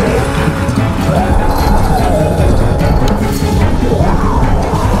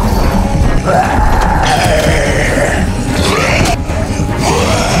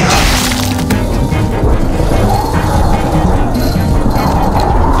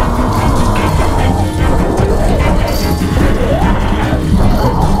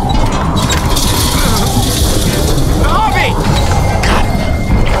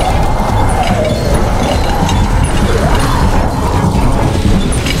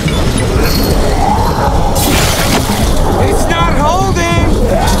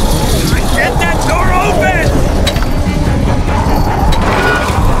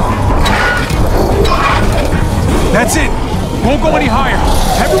 That's it! Won't go any higher.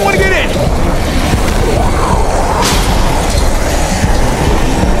 Everyone get in!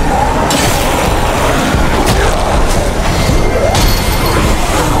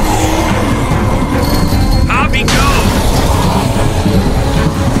 Hobby, go!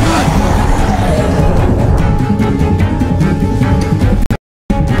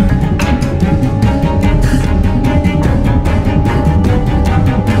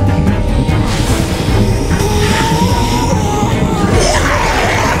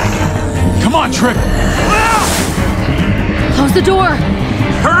 on, Tripp! Close the door!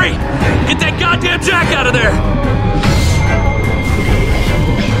 Hurry! Get that goddamn Jack out of there!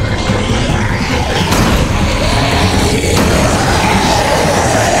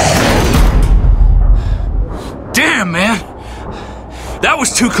 Damn, man! That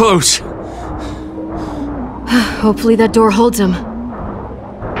was too close. Hopefully that door holds him.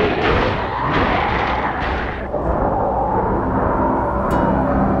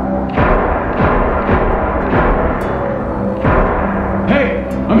 Hey,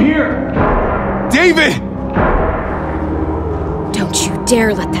 I'm here! David! Don't you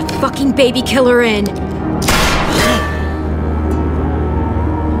dare let that fucking baby killer in!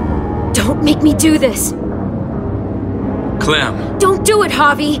 Don't make me do this! Clem. Don't do it,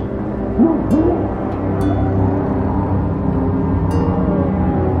 Javi!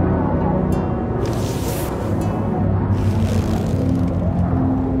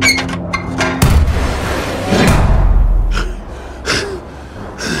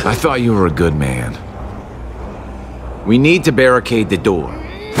 I thought you were a good man. We need to barricade the door.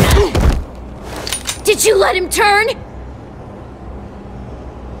 Did you let him turn?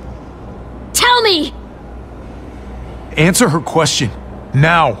 Tell me! Answer her question.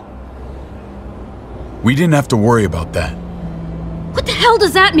 Now. We didn't have to worry about that. What the hell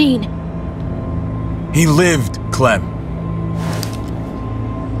does that mean? He lived, Clem.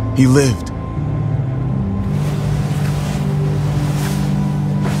 He lived.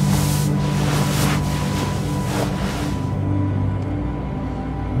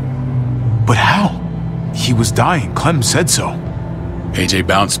 But how? He was dying. Clem said so. AJ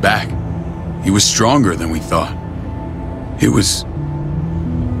bounced back. He was stronger than we thought. It was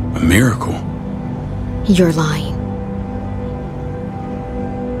a miracle. You're lying.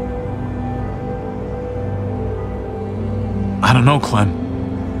 I don't know, Clem.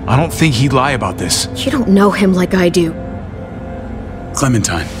 I don't think he'd lie about this. You don't know him like I do.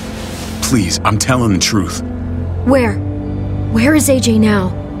 Clementine, please, I'm telling the truth. Where? Where is AJ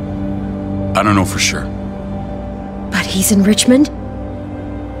now? I don't know for sure. But he's in Richmond?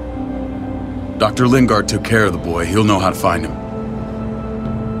 Dr. Lingard took care of the boy. He'll know how to find him.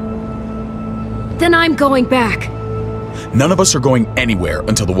 Then I'm going back. None of us are going anywhere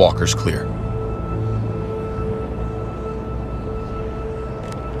until the walker's clear.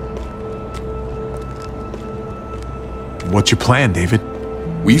 What's your plan, David?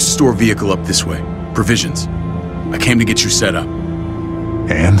 We used to store a vehicle up this way. Provisions. I came to get you set up.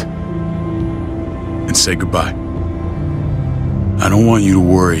 And say goodbye. I don't want you to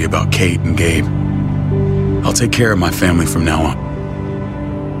worry about Kate and Gabe. I'll take care of my family from now on.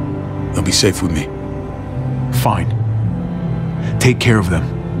 They'll be safe with me. Fine. Take care of them.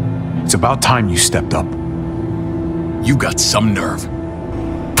 It's about time you stepped up. You got some nerve.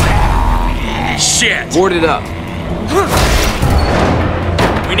 Shit! Board it up.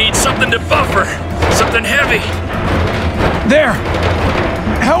 We need something to buffer. Something heavy. There!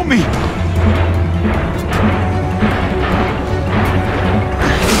 Help me!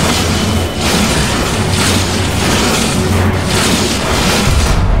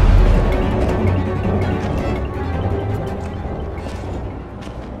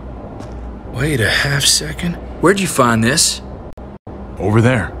 Wait a half second. Where'd you find this? Over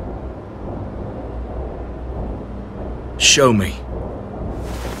there. Show me.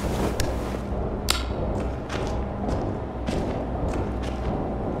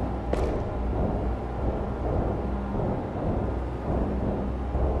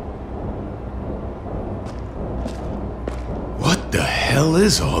 What the hell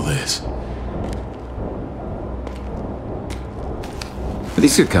is all this?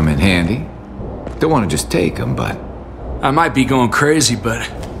 These could come in handy. Don't want to just take them, but... I might be going crazy, but...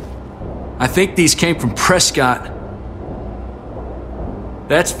 I think these came from Prescott.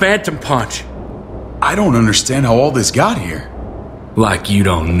 That's Phantom Punch. I don't understand how all this got here. Like you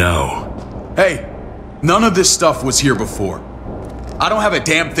don't know. Hey, none of this stuff was here before. I don't have a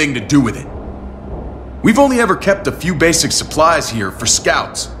damn thing to do with it. We've only ever kept a few basic supplies here for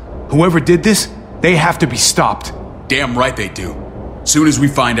scouts. Whoever did this, they have to be stopped. Damn right they do. Soon as we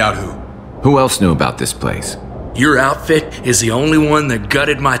find out who. Who else knew about this place? Your outfit is the only one that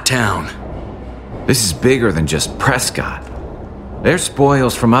gutted my town. This is bigger than just Prescott. There's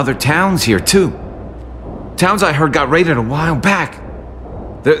spoils from other towns here, too. Towns I heard got raided a while back.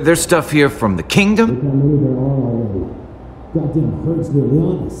 There's stuff here from the kingdom. Goddamn hurts nearly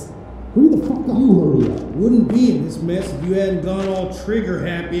on us. Hurry the fuck up. You hurry up. Wouldn't be in this mess if you hadn't gone all trigger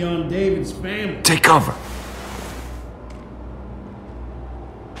happy on David's family. Take cover.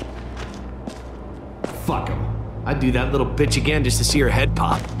 Fuck him. I'd do that little bitch again just to see her head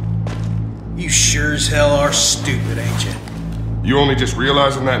pop. You sure as hell are stupid, ain't you? You only just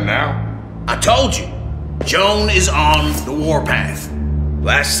realizing that now? I told you. Joan is on the warpath.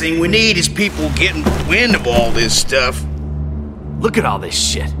 Last thing we need is people getting wind of all this stuff. Look at all this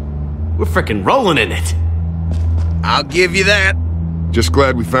shit. We're frickin' rolling in it. I'll give you that. Just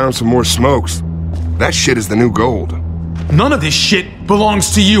glad we found some more smokes. That shit is the new gold. None of this shit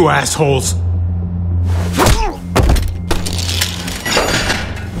belongs to you, assholes.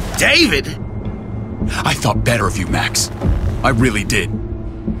 David? I thought better of you, Max. I really did.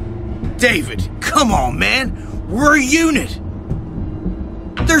 David, come on, man. We're a unit.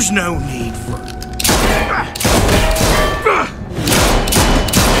 There's no need for...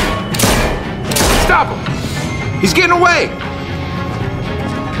 Stop him! He's getting away!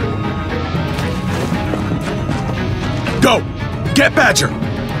 Go! Get Badger!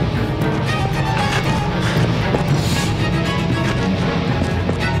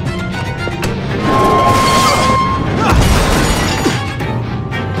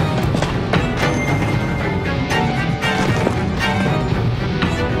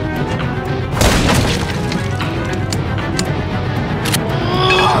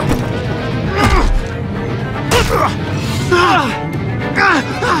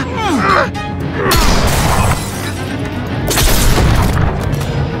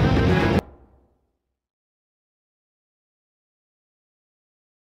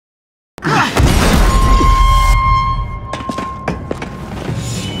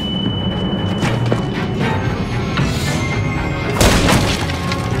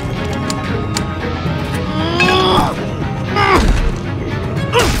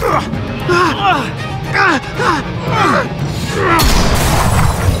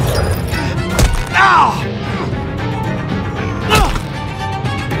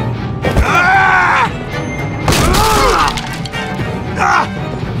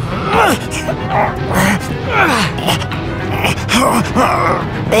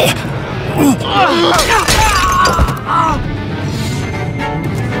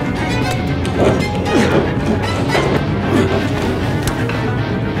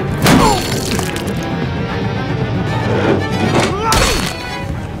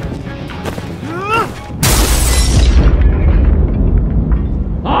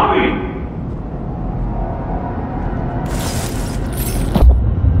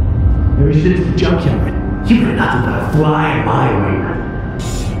 Ever since the junkyard, you've been nothing but a fly in my way.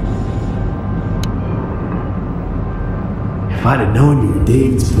 If I'd have known you were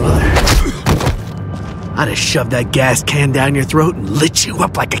David's brother, I'd have shoved that gas can down your throat and lit you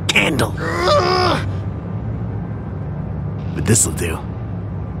up like a candle. But this'll do.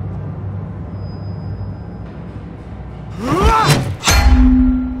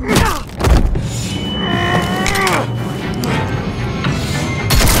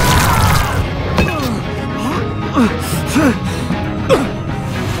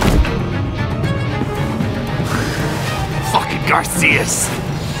 Fucking Garcias!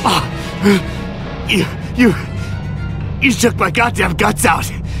 You shook my goddamn guts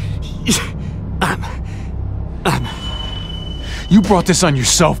out. You brought this on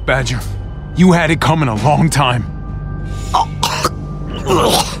yourself, Badger. You had it coming a long time.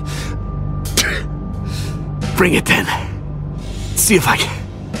 Bring it then. See if I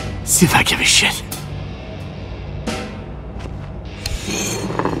give a shit.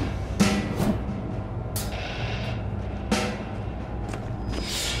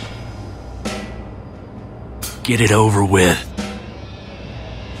 Get it over with.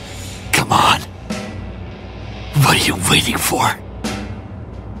 Come on. What are you waiting for?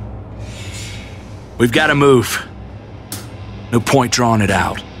 We've got to move. No point drawing it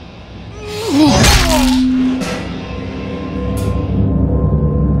out.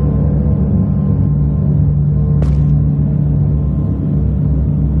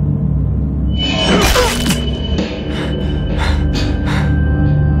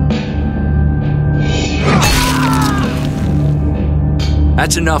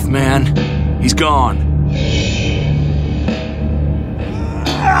 That's enough, man. He's gone.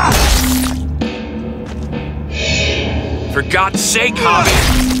 For God's sake, Javi!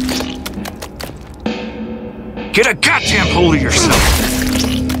 Get a goddamn hold of yourself!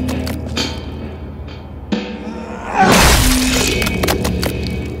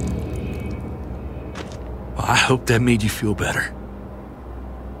 Well, I hope that made you feel better.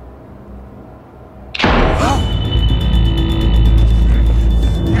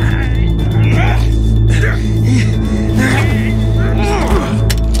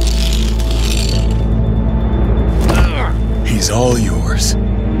 He's all yours.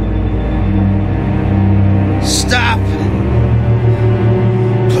 Stop!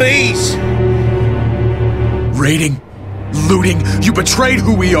 Please! raiding, looting. You betrayed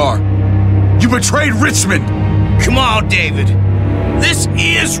who we are. You betrayed Richmond. Come on, David. This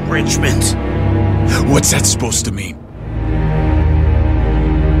is Richmond. What's that supposed to mean?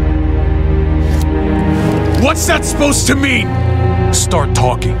 What's that supposed to mean? Start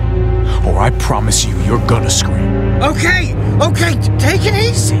talking, or I promise you, you're gonna scream. Okay, take it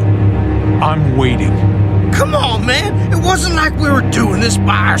easy. I'm waiting. Come on, man. It wasn't like we were doing this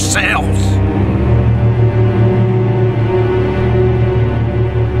by ourselves.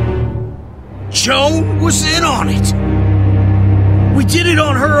 Joan was in on it. We did it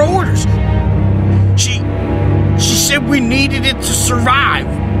on her orders. She said we needed it to survive.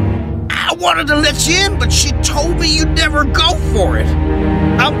 I wanted to let you in, but she told me you'd never go for it.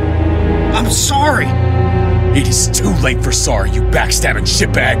 I'm sorry. It is too late for sorry, you backstabbing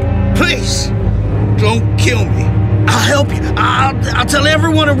shitbag. Please, don't kill me. I'll help you. I'll tell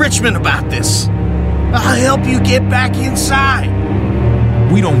everyone in Richmond about this. I'll help you get back inside.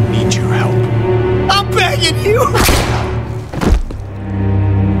 We don't need your help. I'm begging you.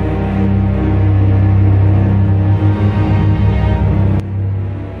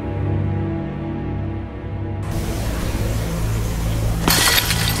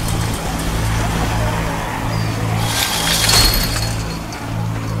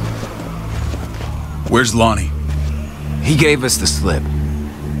 Where's Lonnie? He gave us the slip.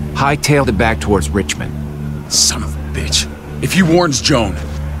 Hightailed it back towards Richmond. Son of a bitch. If he warns Joan...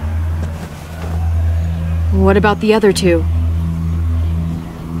 What about the other two?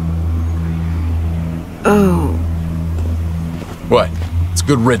 Oh. What? It's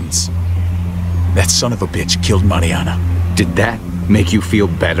good riddance. That son of a bitch killed Mariana. Did that make you feel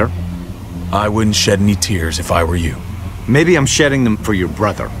better? I wouldn't shed any tears if I were you. Maybe I'm shedding them for your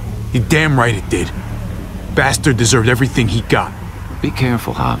brother. You're damn right it did. Bastard deserved everything he got. Be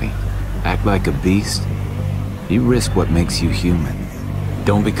careful, Javi. Act like a beast. You risk what makes you human.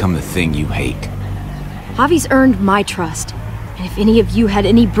 Don't become the thing you hate. Javi's earned my trust. And if any of you had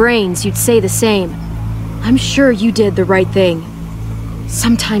any brains, you'd say the same. I'm sure you did the right thing.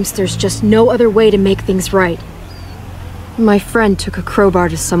 Sometimes there's just no other way to make things right. My friend took a crowbar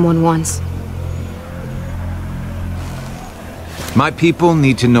to someone once. My people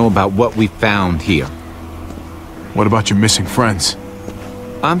need to know about what we found here. What about your missing friends?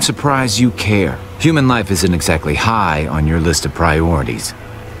 I'm surprised you care. Human life isn't exactly high on your list of priorities.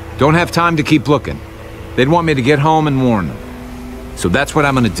 Don't have time to keep looking. They'd want me to get home and warn them. So that's what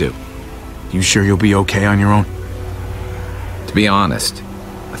I'm gonna do. You sure you'll be okay on your own? To be honest,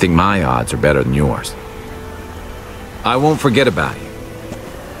 I think my odds are better than yours. I won't forget about you.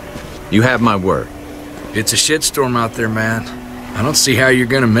 You have my word. It's a shitstorm out there, man. I don't see how you're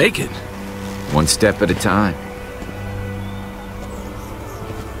gonna make it. One step at a time.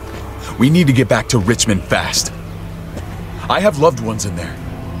 We need to get back to Richmond fast. I have loved ones in there.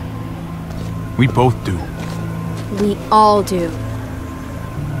 We both do. We all do.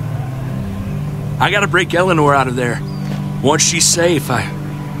 I gotta break Eleanor out of there. Once she's safe,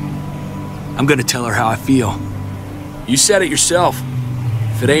 I'm gonna tell her how I feel. You said it yourself.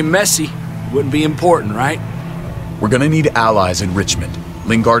 If it ain't messy, it wouldn't be important, right? We're gonna need allies in Richmond.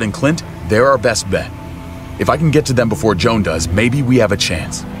 Lingard and Clint, they're our best bet. If I can get to them before Joan does, maybe we have a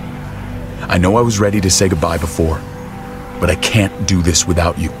chance. I know I was ready to say goodbye before, but I can't do this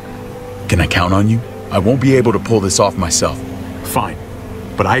without you. Can I count on you? I won't be able to pull this off myself. Fine,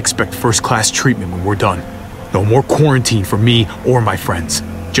 but I expect first-class treatment when we're done. No more quarantine for me or my friends.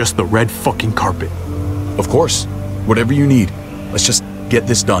 Just the red fucking carpet. Of course. Whatever you need. Let's just get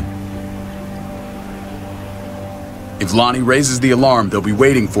this done. If Lonnie raises the alarm, they'll be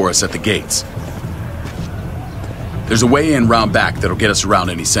waiting for us at the gates. There's a way in round back that'll get us around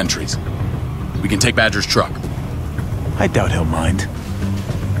any sentries. We can take Badger's truck. I doubt he'll mind.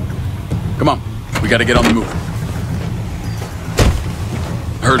 Come on, we gotta get on the move.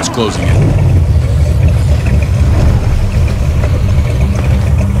 Herd's closing in.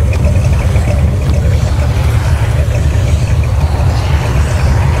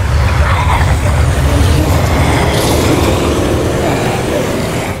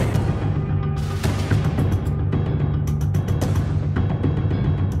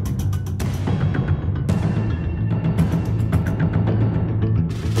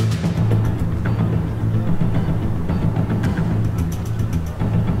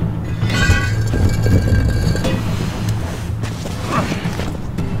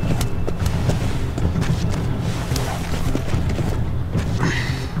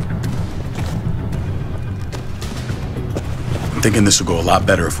 I'm thinking this will go a lot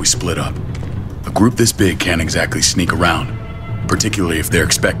better if we split up. A group this big can't exactly sneak around, particularly if they're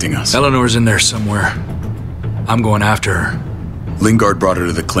expecting us. Eleanor's in there somewhere. I'm going after her. Lingard brought her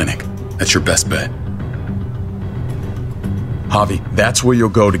to the clinic. That's your best bet. Javi, that's where you'll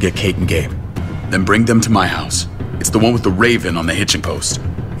go to get Kate and Gabe. Then bring them to my house. It's the one with the raven on the hitching post.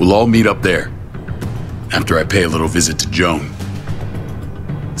 We'll all meet up there. After I pay a little visit to Joan.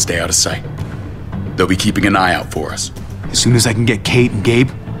 Stay out of sight. They'll be keeping an eye out for us. As soon as I can get Kate and Gabe,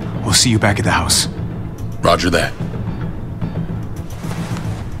 we'll see you back at the house. Roger that.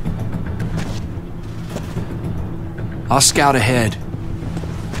 I'll scout ahead.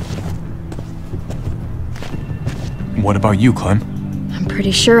 What about you, Clem? I'm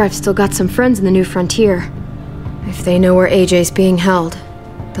pretty sure I've still got some friends in the New Frontier. If they know where AJ's being held,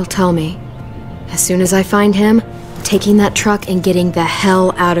 they'll tell me. As soon as I find him, taking that truck and getting the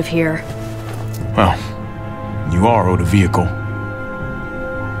hell out of here. Well, you are owed a vehicle.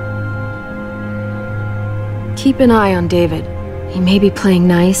 Keep an eye on David. He may be playing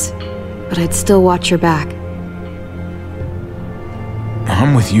nice, but I'd still watch your back.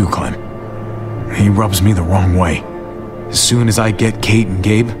 I'm with you, Clem. He rubs me the wrong way. As soon as I get Kate and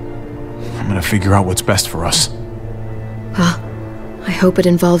Gabe, I'm gonna figure out what's best for us. Well, I hope it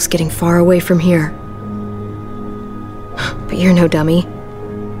involves getting far away from here. But you're no dummy.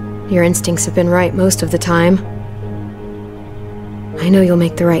 Your instincts have been right most of the time. I know you'll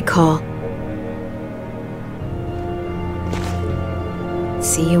make the right call.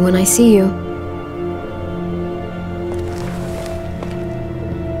 See you when I see you.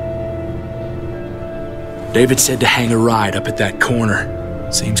 David said to hang a ride up at that corner.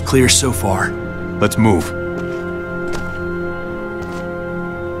 Seems clear so far. Let's move.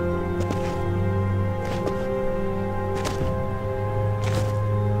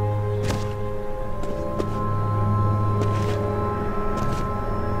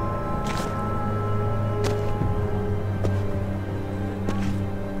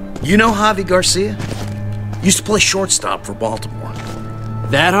 You know Javi Garcia? Used to play shortstop for Baltimore.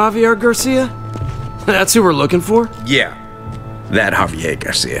 That Javier Garcia? That's who we're looking for? Yeah, that Javier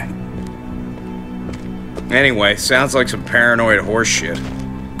Garcia. Anyway, sounds like some paranoid horse shit.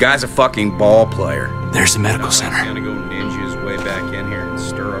 Guy's a fucking ball player. There's the medical center. He's gonna go ninja his way back in here and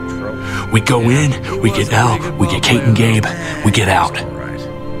stir up trouble. We go in, we get Elle, we get Kate and Gabe, we get out.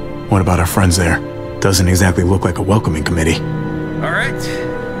 What about our friends there? Doesn't exactly look like a welcoming committee. All right,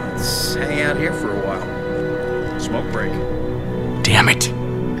 let's hang out here for a while. Smoke break. Damn it.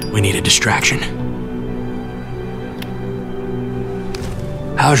 We need a distraction.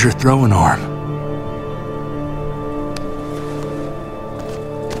 How's your throwing arm?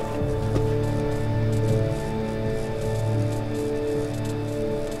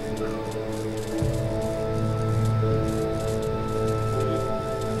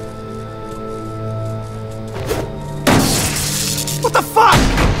 What the fuck?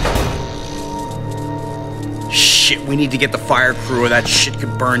 Shit, we need to get the fire crew or that shit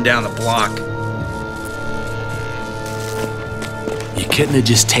could burn down the block. You couldn't have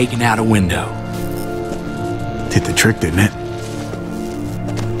just taken out a window. Did the trick, didn't it?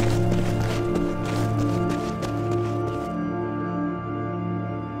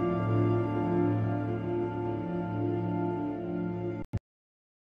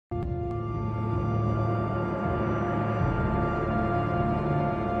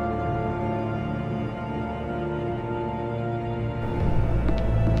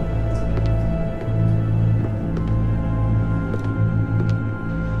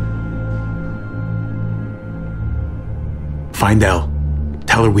 Find Elle.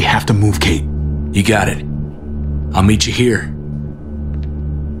 Tell her we have to move Kate. You got it. I'll meet you here.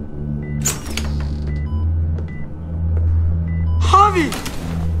 Javi!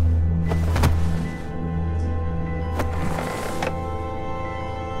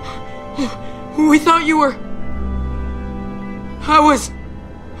 We thought you were... I was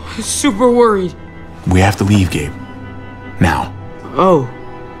super worried. We have to leave, Gabe. Now. Oh,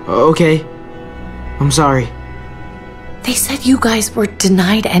 okay. I'm sorry. They said you guys were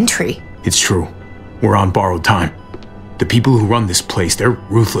denied entry. It's true. We're on borrowed time. The people who run this place, they're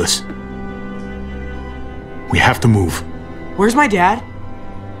ruthless. We have to move. Where's my dad?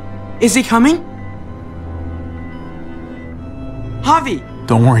 Is he coming? Javi!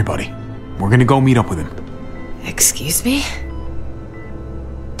 Don't worry, buddy. We're gonna go meet up with him. Excuse me?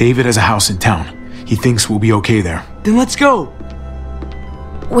 David has a house in town. He thinks we'll be okay there. Then let's go!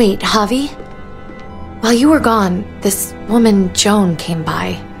 Wait, Javi? While you were gone, this woman, Joan, came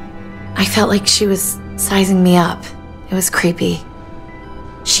by. I felt like she was sizing me up. It was creepy.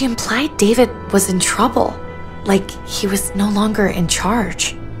 She implied David was in trouble, like he was no longer in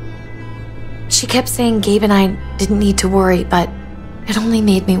charge. She kept saying Gabe and I didn't need to worry, but it only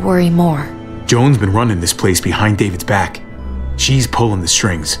made me worry more. Joan's been running this place behind David's back. She's pulling the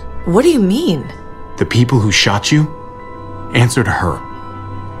strings. What do you mean? The people who shot you answer to her.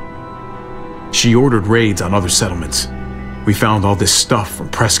 She ordered raids on other settlements. We found all this stuff from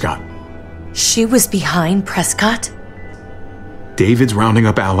Prescott. She was behind Prescott? David's rounding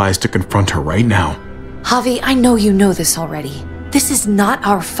up allies to confront her right now. Javi, I know you know this already. This is not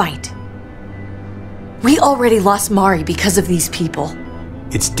our fight. We already lost Mari because of these people.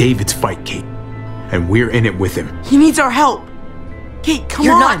 It's David's fight, Kate. And we're in it with him. He needs our help. Kate, come on.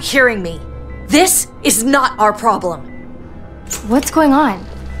 You're not hearing me. This is not our problem. What's going on?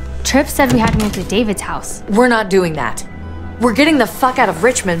 Tripp said we had to move to David's house. We're not doing that. We're getting the fuck out of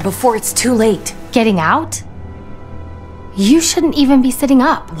Richmond before it's too late. Getting out? You shouldn't even be sitting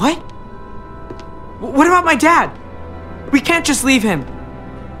up. What? What about my dad? We can't just leave him.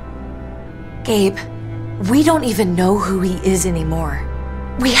 Gabe, we don't even know who he is anymore.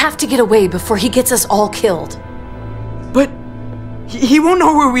 We have to get away before he gets us all killed. But he won't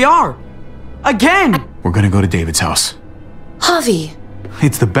know where we are. Again! We're gonna go to David's house. Javi!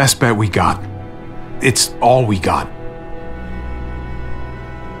 It's the best bet we got. It's all we got.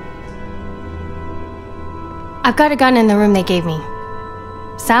 I've got a gun in the room they gave me.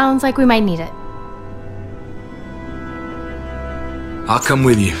 Sounds like we might need it. I'll come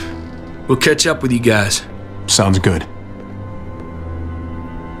with you. We'll catch up with you guys. Sounds good.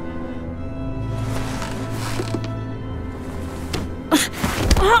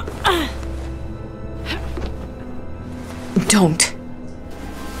 Don't.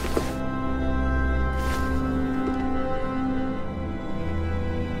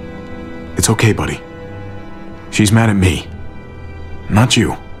 It's okay, buddy. She's mad at me. Not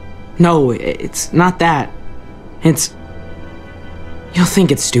you. No, it's not that. It's... You'll think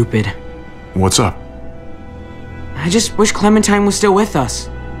it's stupid. What's up? I just wish Clementine was still with us.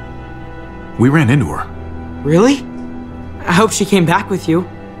 We ran into her. Really? I hope she came back with you.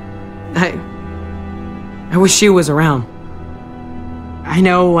 I wish she was around. I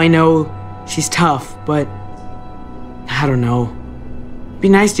know, she's tough, but... I don't know. It'd be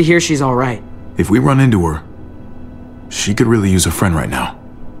nice to hear she's alright. If we run into her, she could really use a friend right now.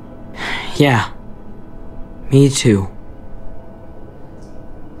 Yeah. Me too.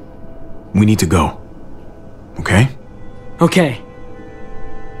 We need to go. Okay? Okay.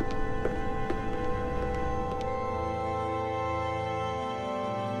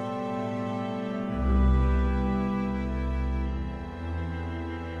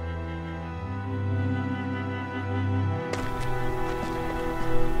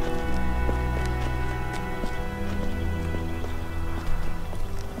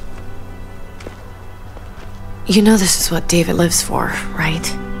 You know this is what David lives for, right?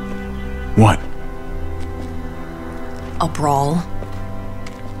 What? A brawl.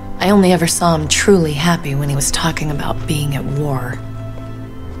 I only ever saw him truly happy when he was talking about being at war.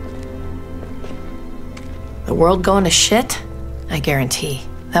 The world going to shit? I guarantee.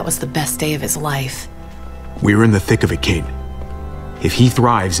 That was the best day of his life. We're in the thick of it, Kate. If he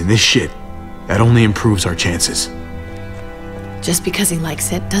thrives in this shit, that only improves our chances. Just because he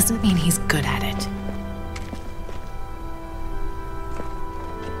likes it doesn't mean he's good at it.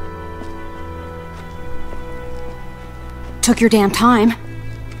 Took your damn time.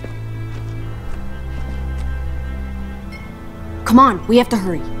 Come on, we have to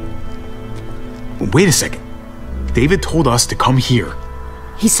hurry. Wait a second. David told us to come here.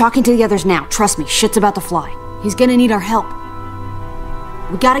 He's talking to the others now. Trust me, shit's about to fly. He's gonna need our help.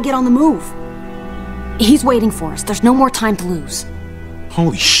 We gotta get on the move. He's waiting for us. There's no more time to lose.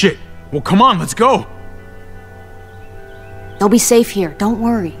 Holy shit. Well, come on, let's go. They'll be safe here. Don't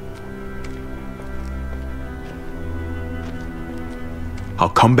worry. I'll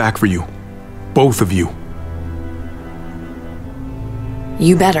come back for you. Both of you.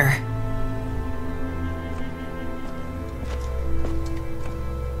 You better.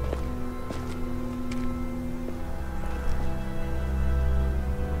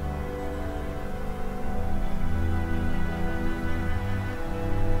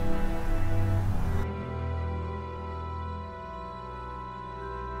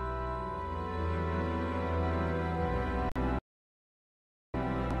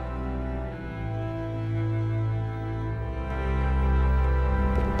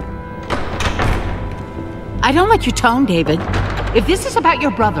 I don't like your tone, David. If this is about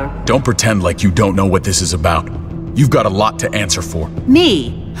your brother... Don't pretend like you don't know what this is about. You've got a lot to answer for.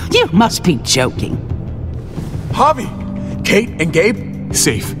 Me? You must be joking. Javi! Kate and Gabe?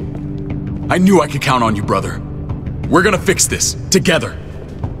 Safe. I knew I could count on you, brother. We're gonna fix this, together.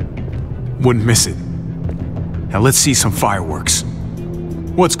 Wouldn't miss it. Now let's see some fireworks.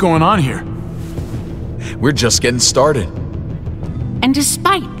 What's going on here? We're just getting started. And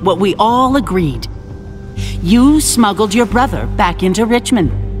despite what we all agreed, you smuggled your brother back into Richmond.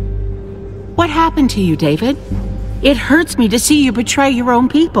 What happened to you, David? It hurts me to see you betray your own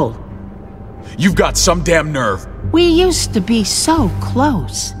people. You've got some damn nerve. We used to be so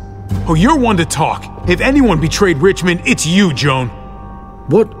close. Oh, you're one to talk. If anyone betrayed Richmond, it's you, Joan.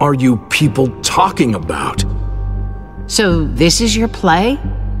 What are you people talking about? So this is your play?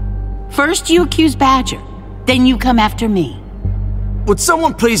 First you accuse Badger, then you come after me. Would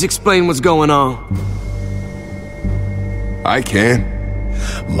someone please explain what's going on? I can.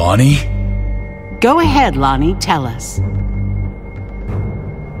 Lonnie? Go ahead, Lonnie, tell us.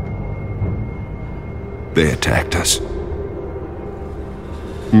 They attacked us.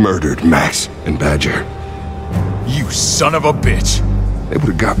 Murdered Max and Badger. You son of a bitch! They would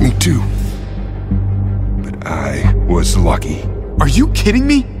have got me too. But I was lucky. Are you kidding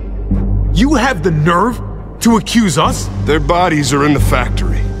me? You have the nerve to accuse us? Their bodies are in the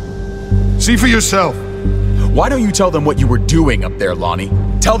factory. See for yourself. Why don't you tell them what you were doing up there, Lonnie?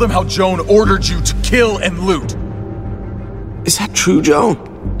 Tell them how Joan ordered you to kill and loot. Is that true, Joan?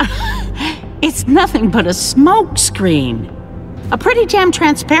 It's nothing but a smoke screen. A pretty damn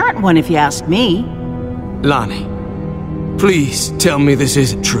transparent one, if you ask me. Lonnie, please tell me this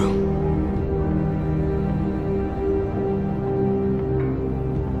isn't true.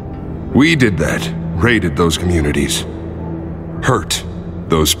 We did that. Raided those communities. Hurt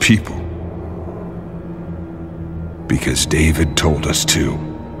those people. Because David told us to.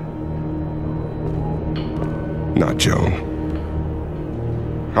 Not Joan.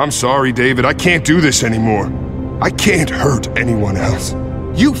 I'm sorry, David. I can't do this anymore. I can't hurt anyone else.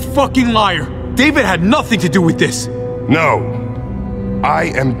 You fucking liar! David had nothing to do with this! No. I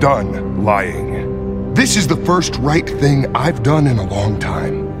am done lying. This is the first right thing I've done in a long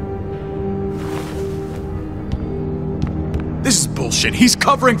time. This is bullshit. He's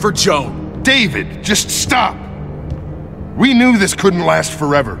covering for Joan. David, just stop. We knew this couldn't last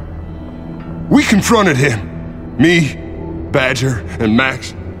forever. We confronted him. Me, Badger, and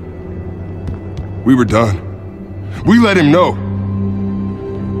Max. We were done. We let him know.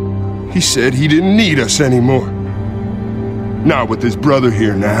 He said he didn't need us anymore. Not with his brother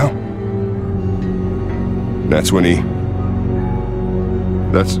here now. That's when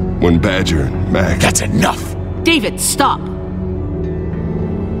Badger and Max... That's enough! David, stop!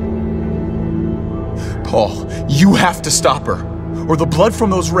 Paul, you have to stop her. Or the blood from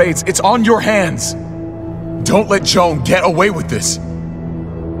those raids, it's on your hands. Don't let Joan get away with this.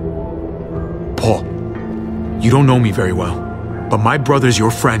 Paul, you don't know me very well, but my brother's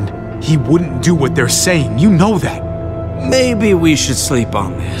your friend. He wouldn't do what they're saying. You know that. Maybe we should sleep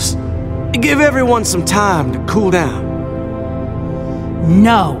on this. Give everyone some time to cool down.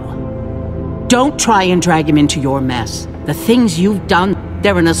 No. Don't try and drag him into your mess. The things you've done,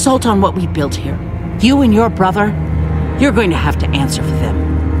 they're an assault on what we built here. You and your brother, you're going to have to answer for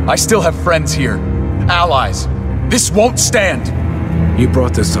them. I still have friends here. Allies. This won't stand. You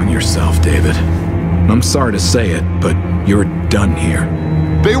brought this on yourself, David. I'm sorry to say it, but you're done here.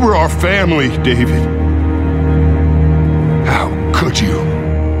 They were our family, David. How could you?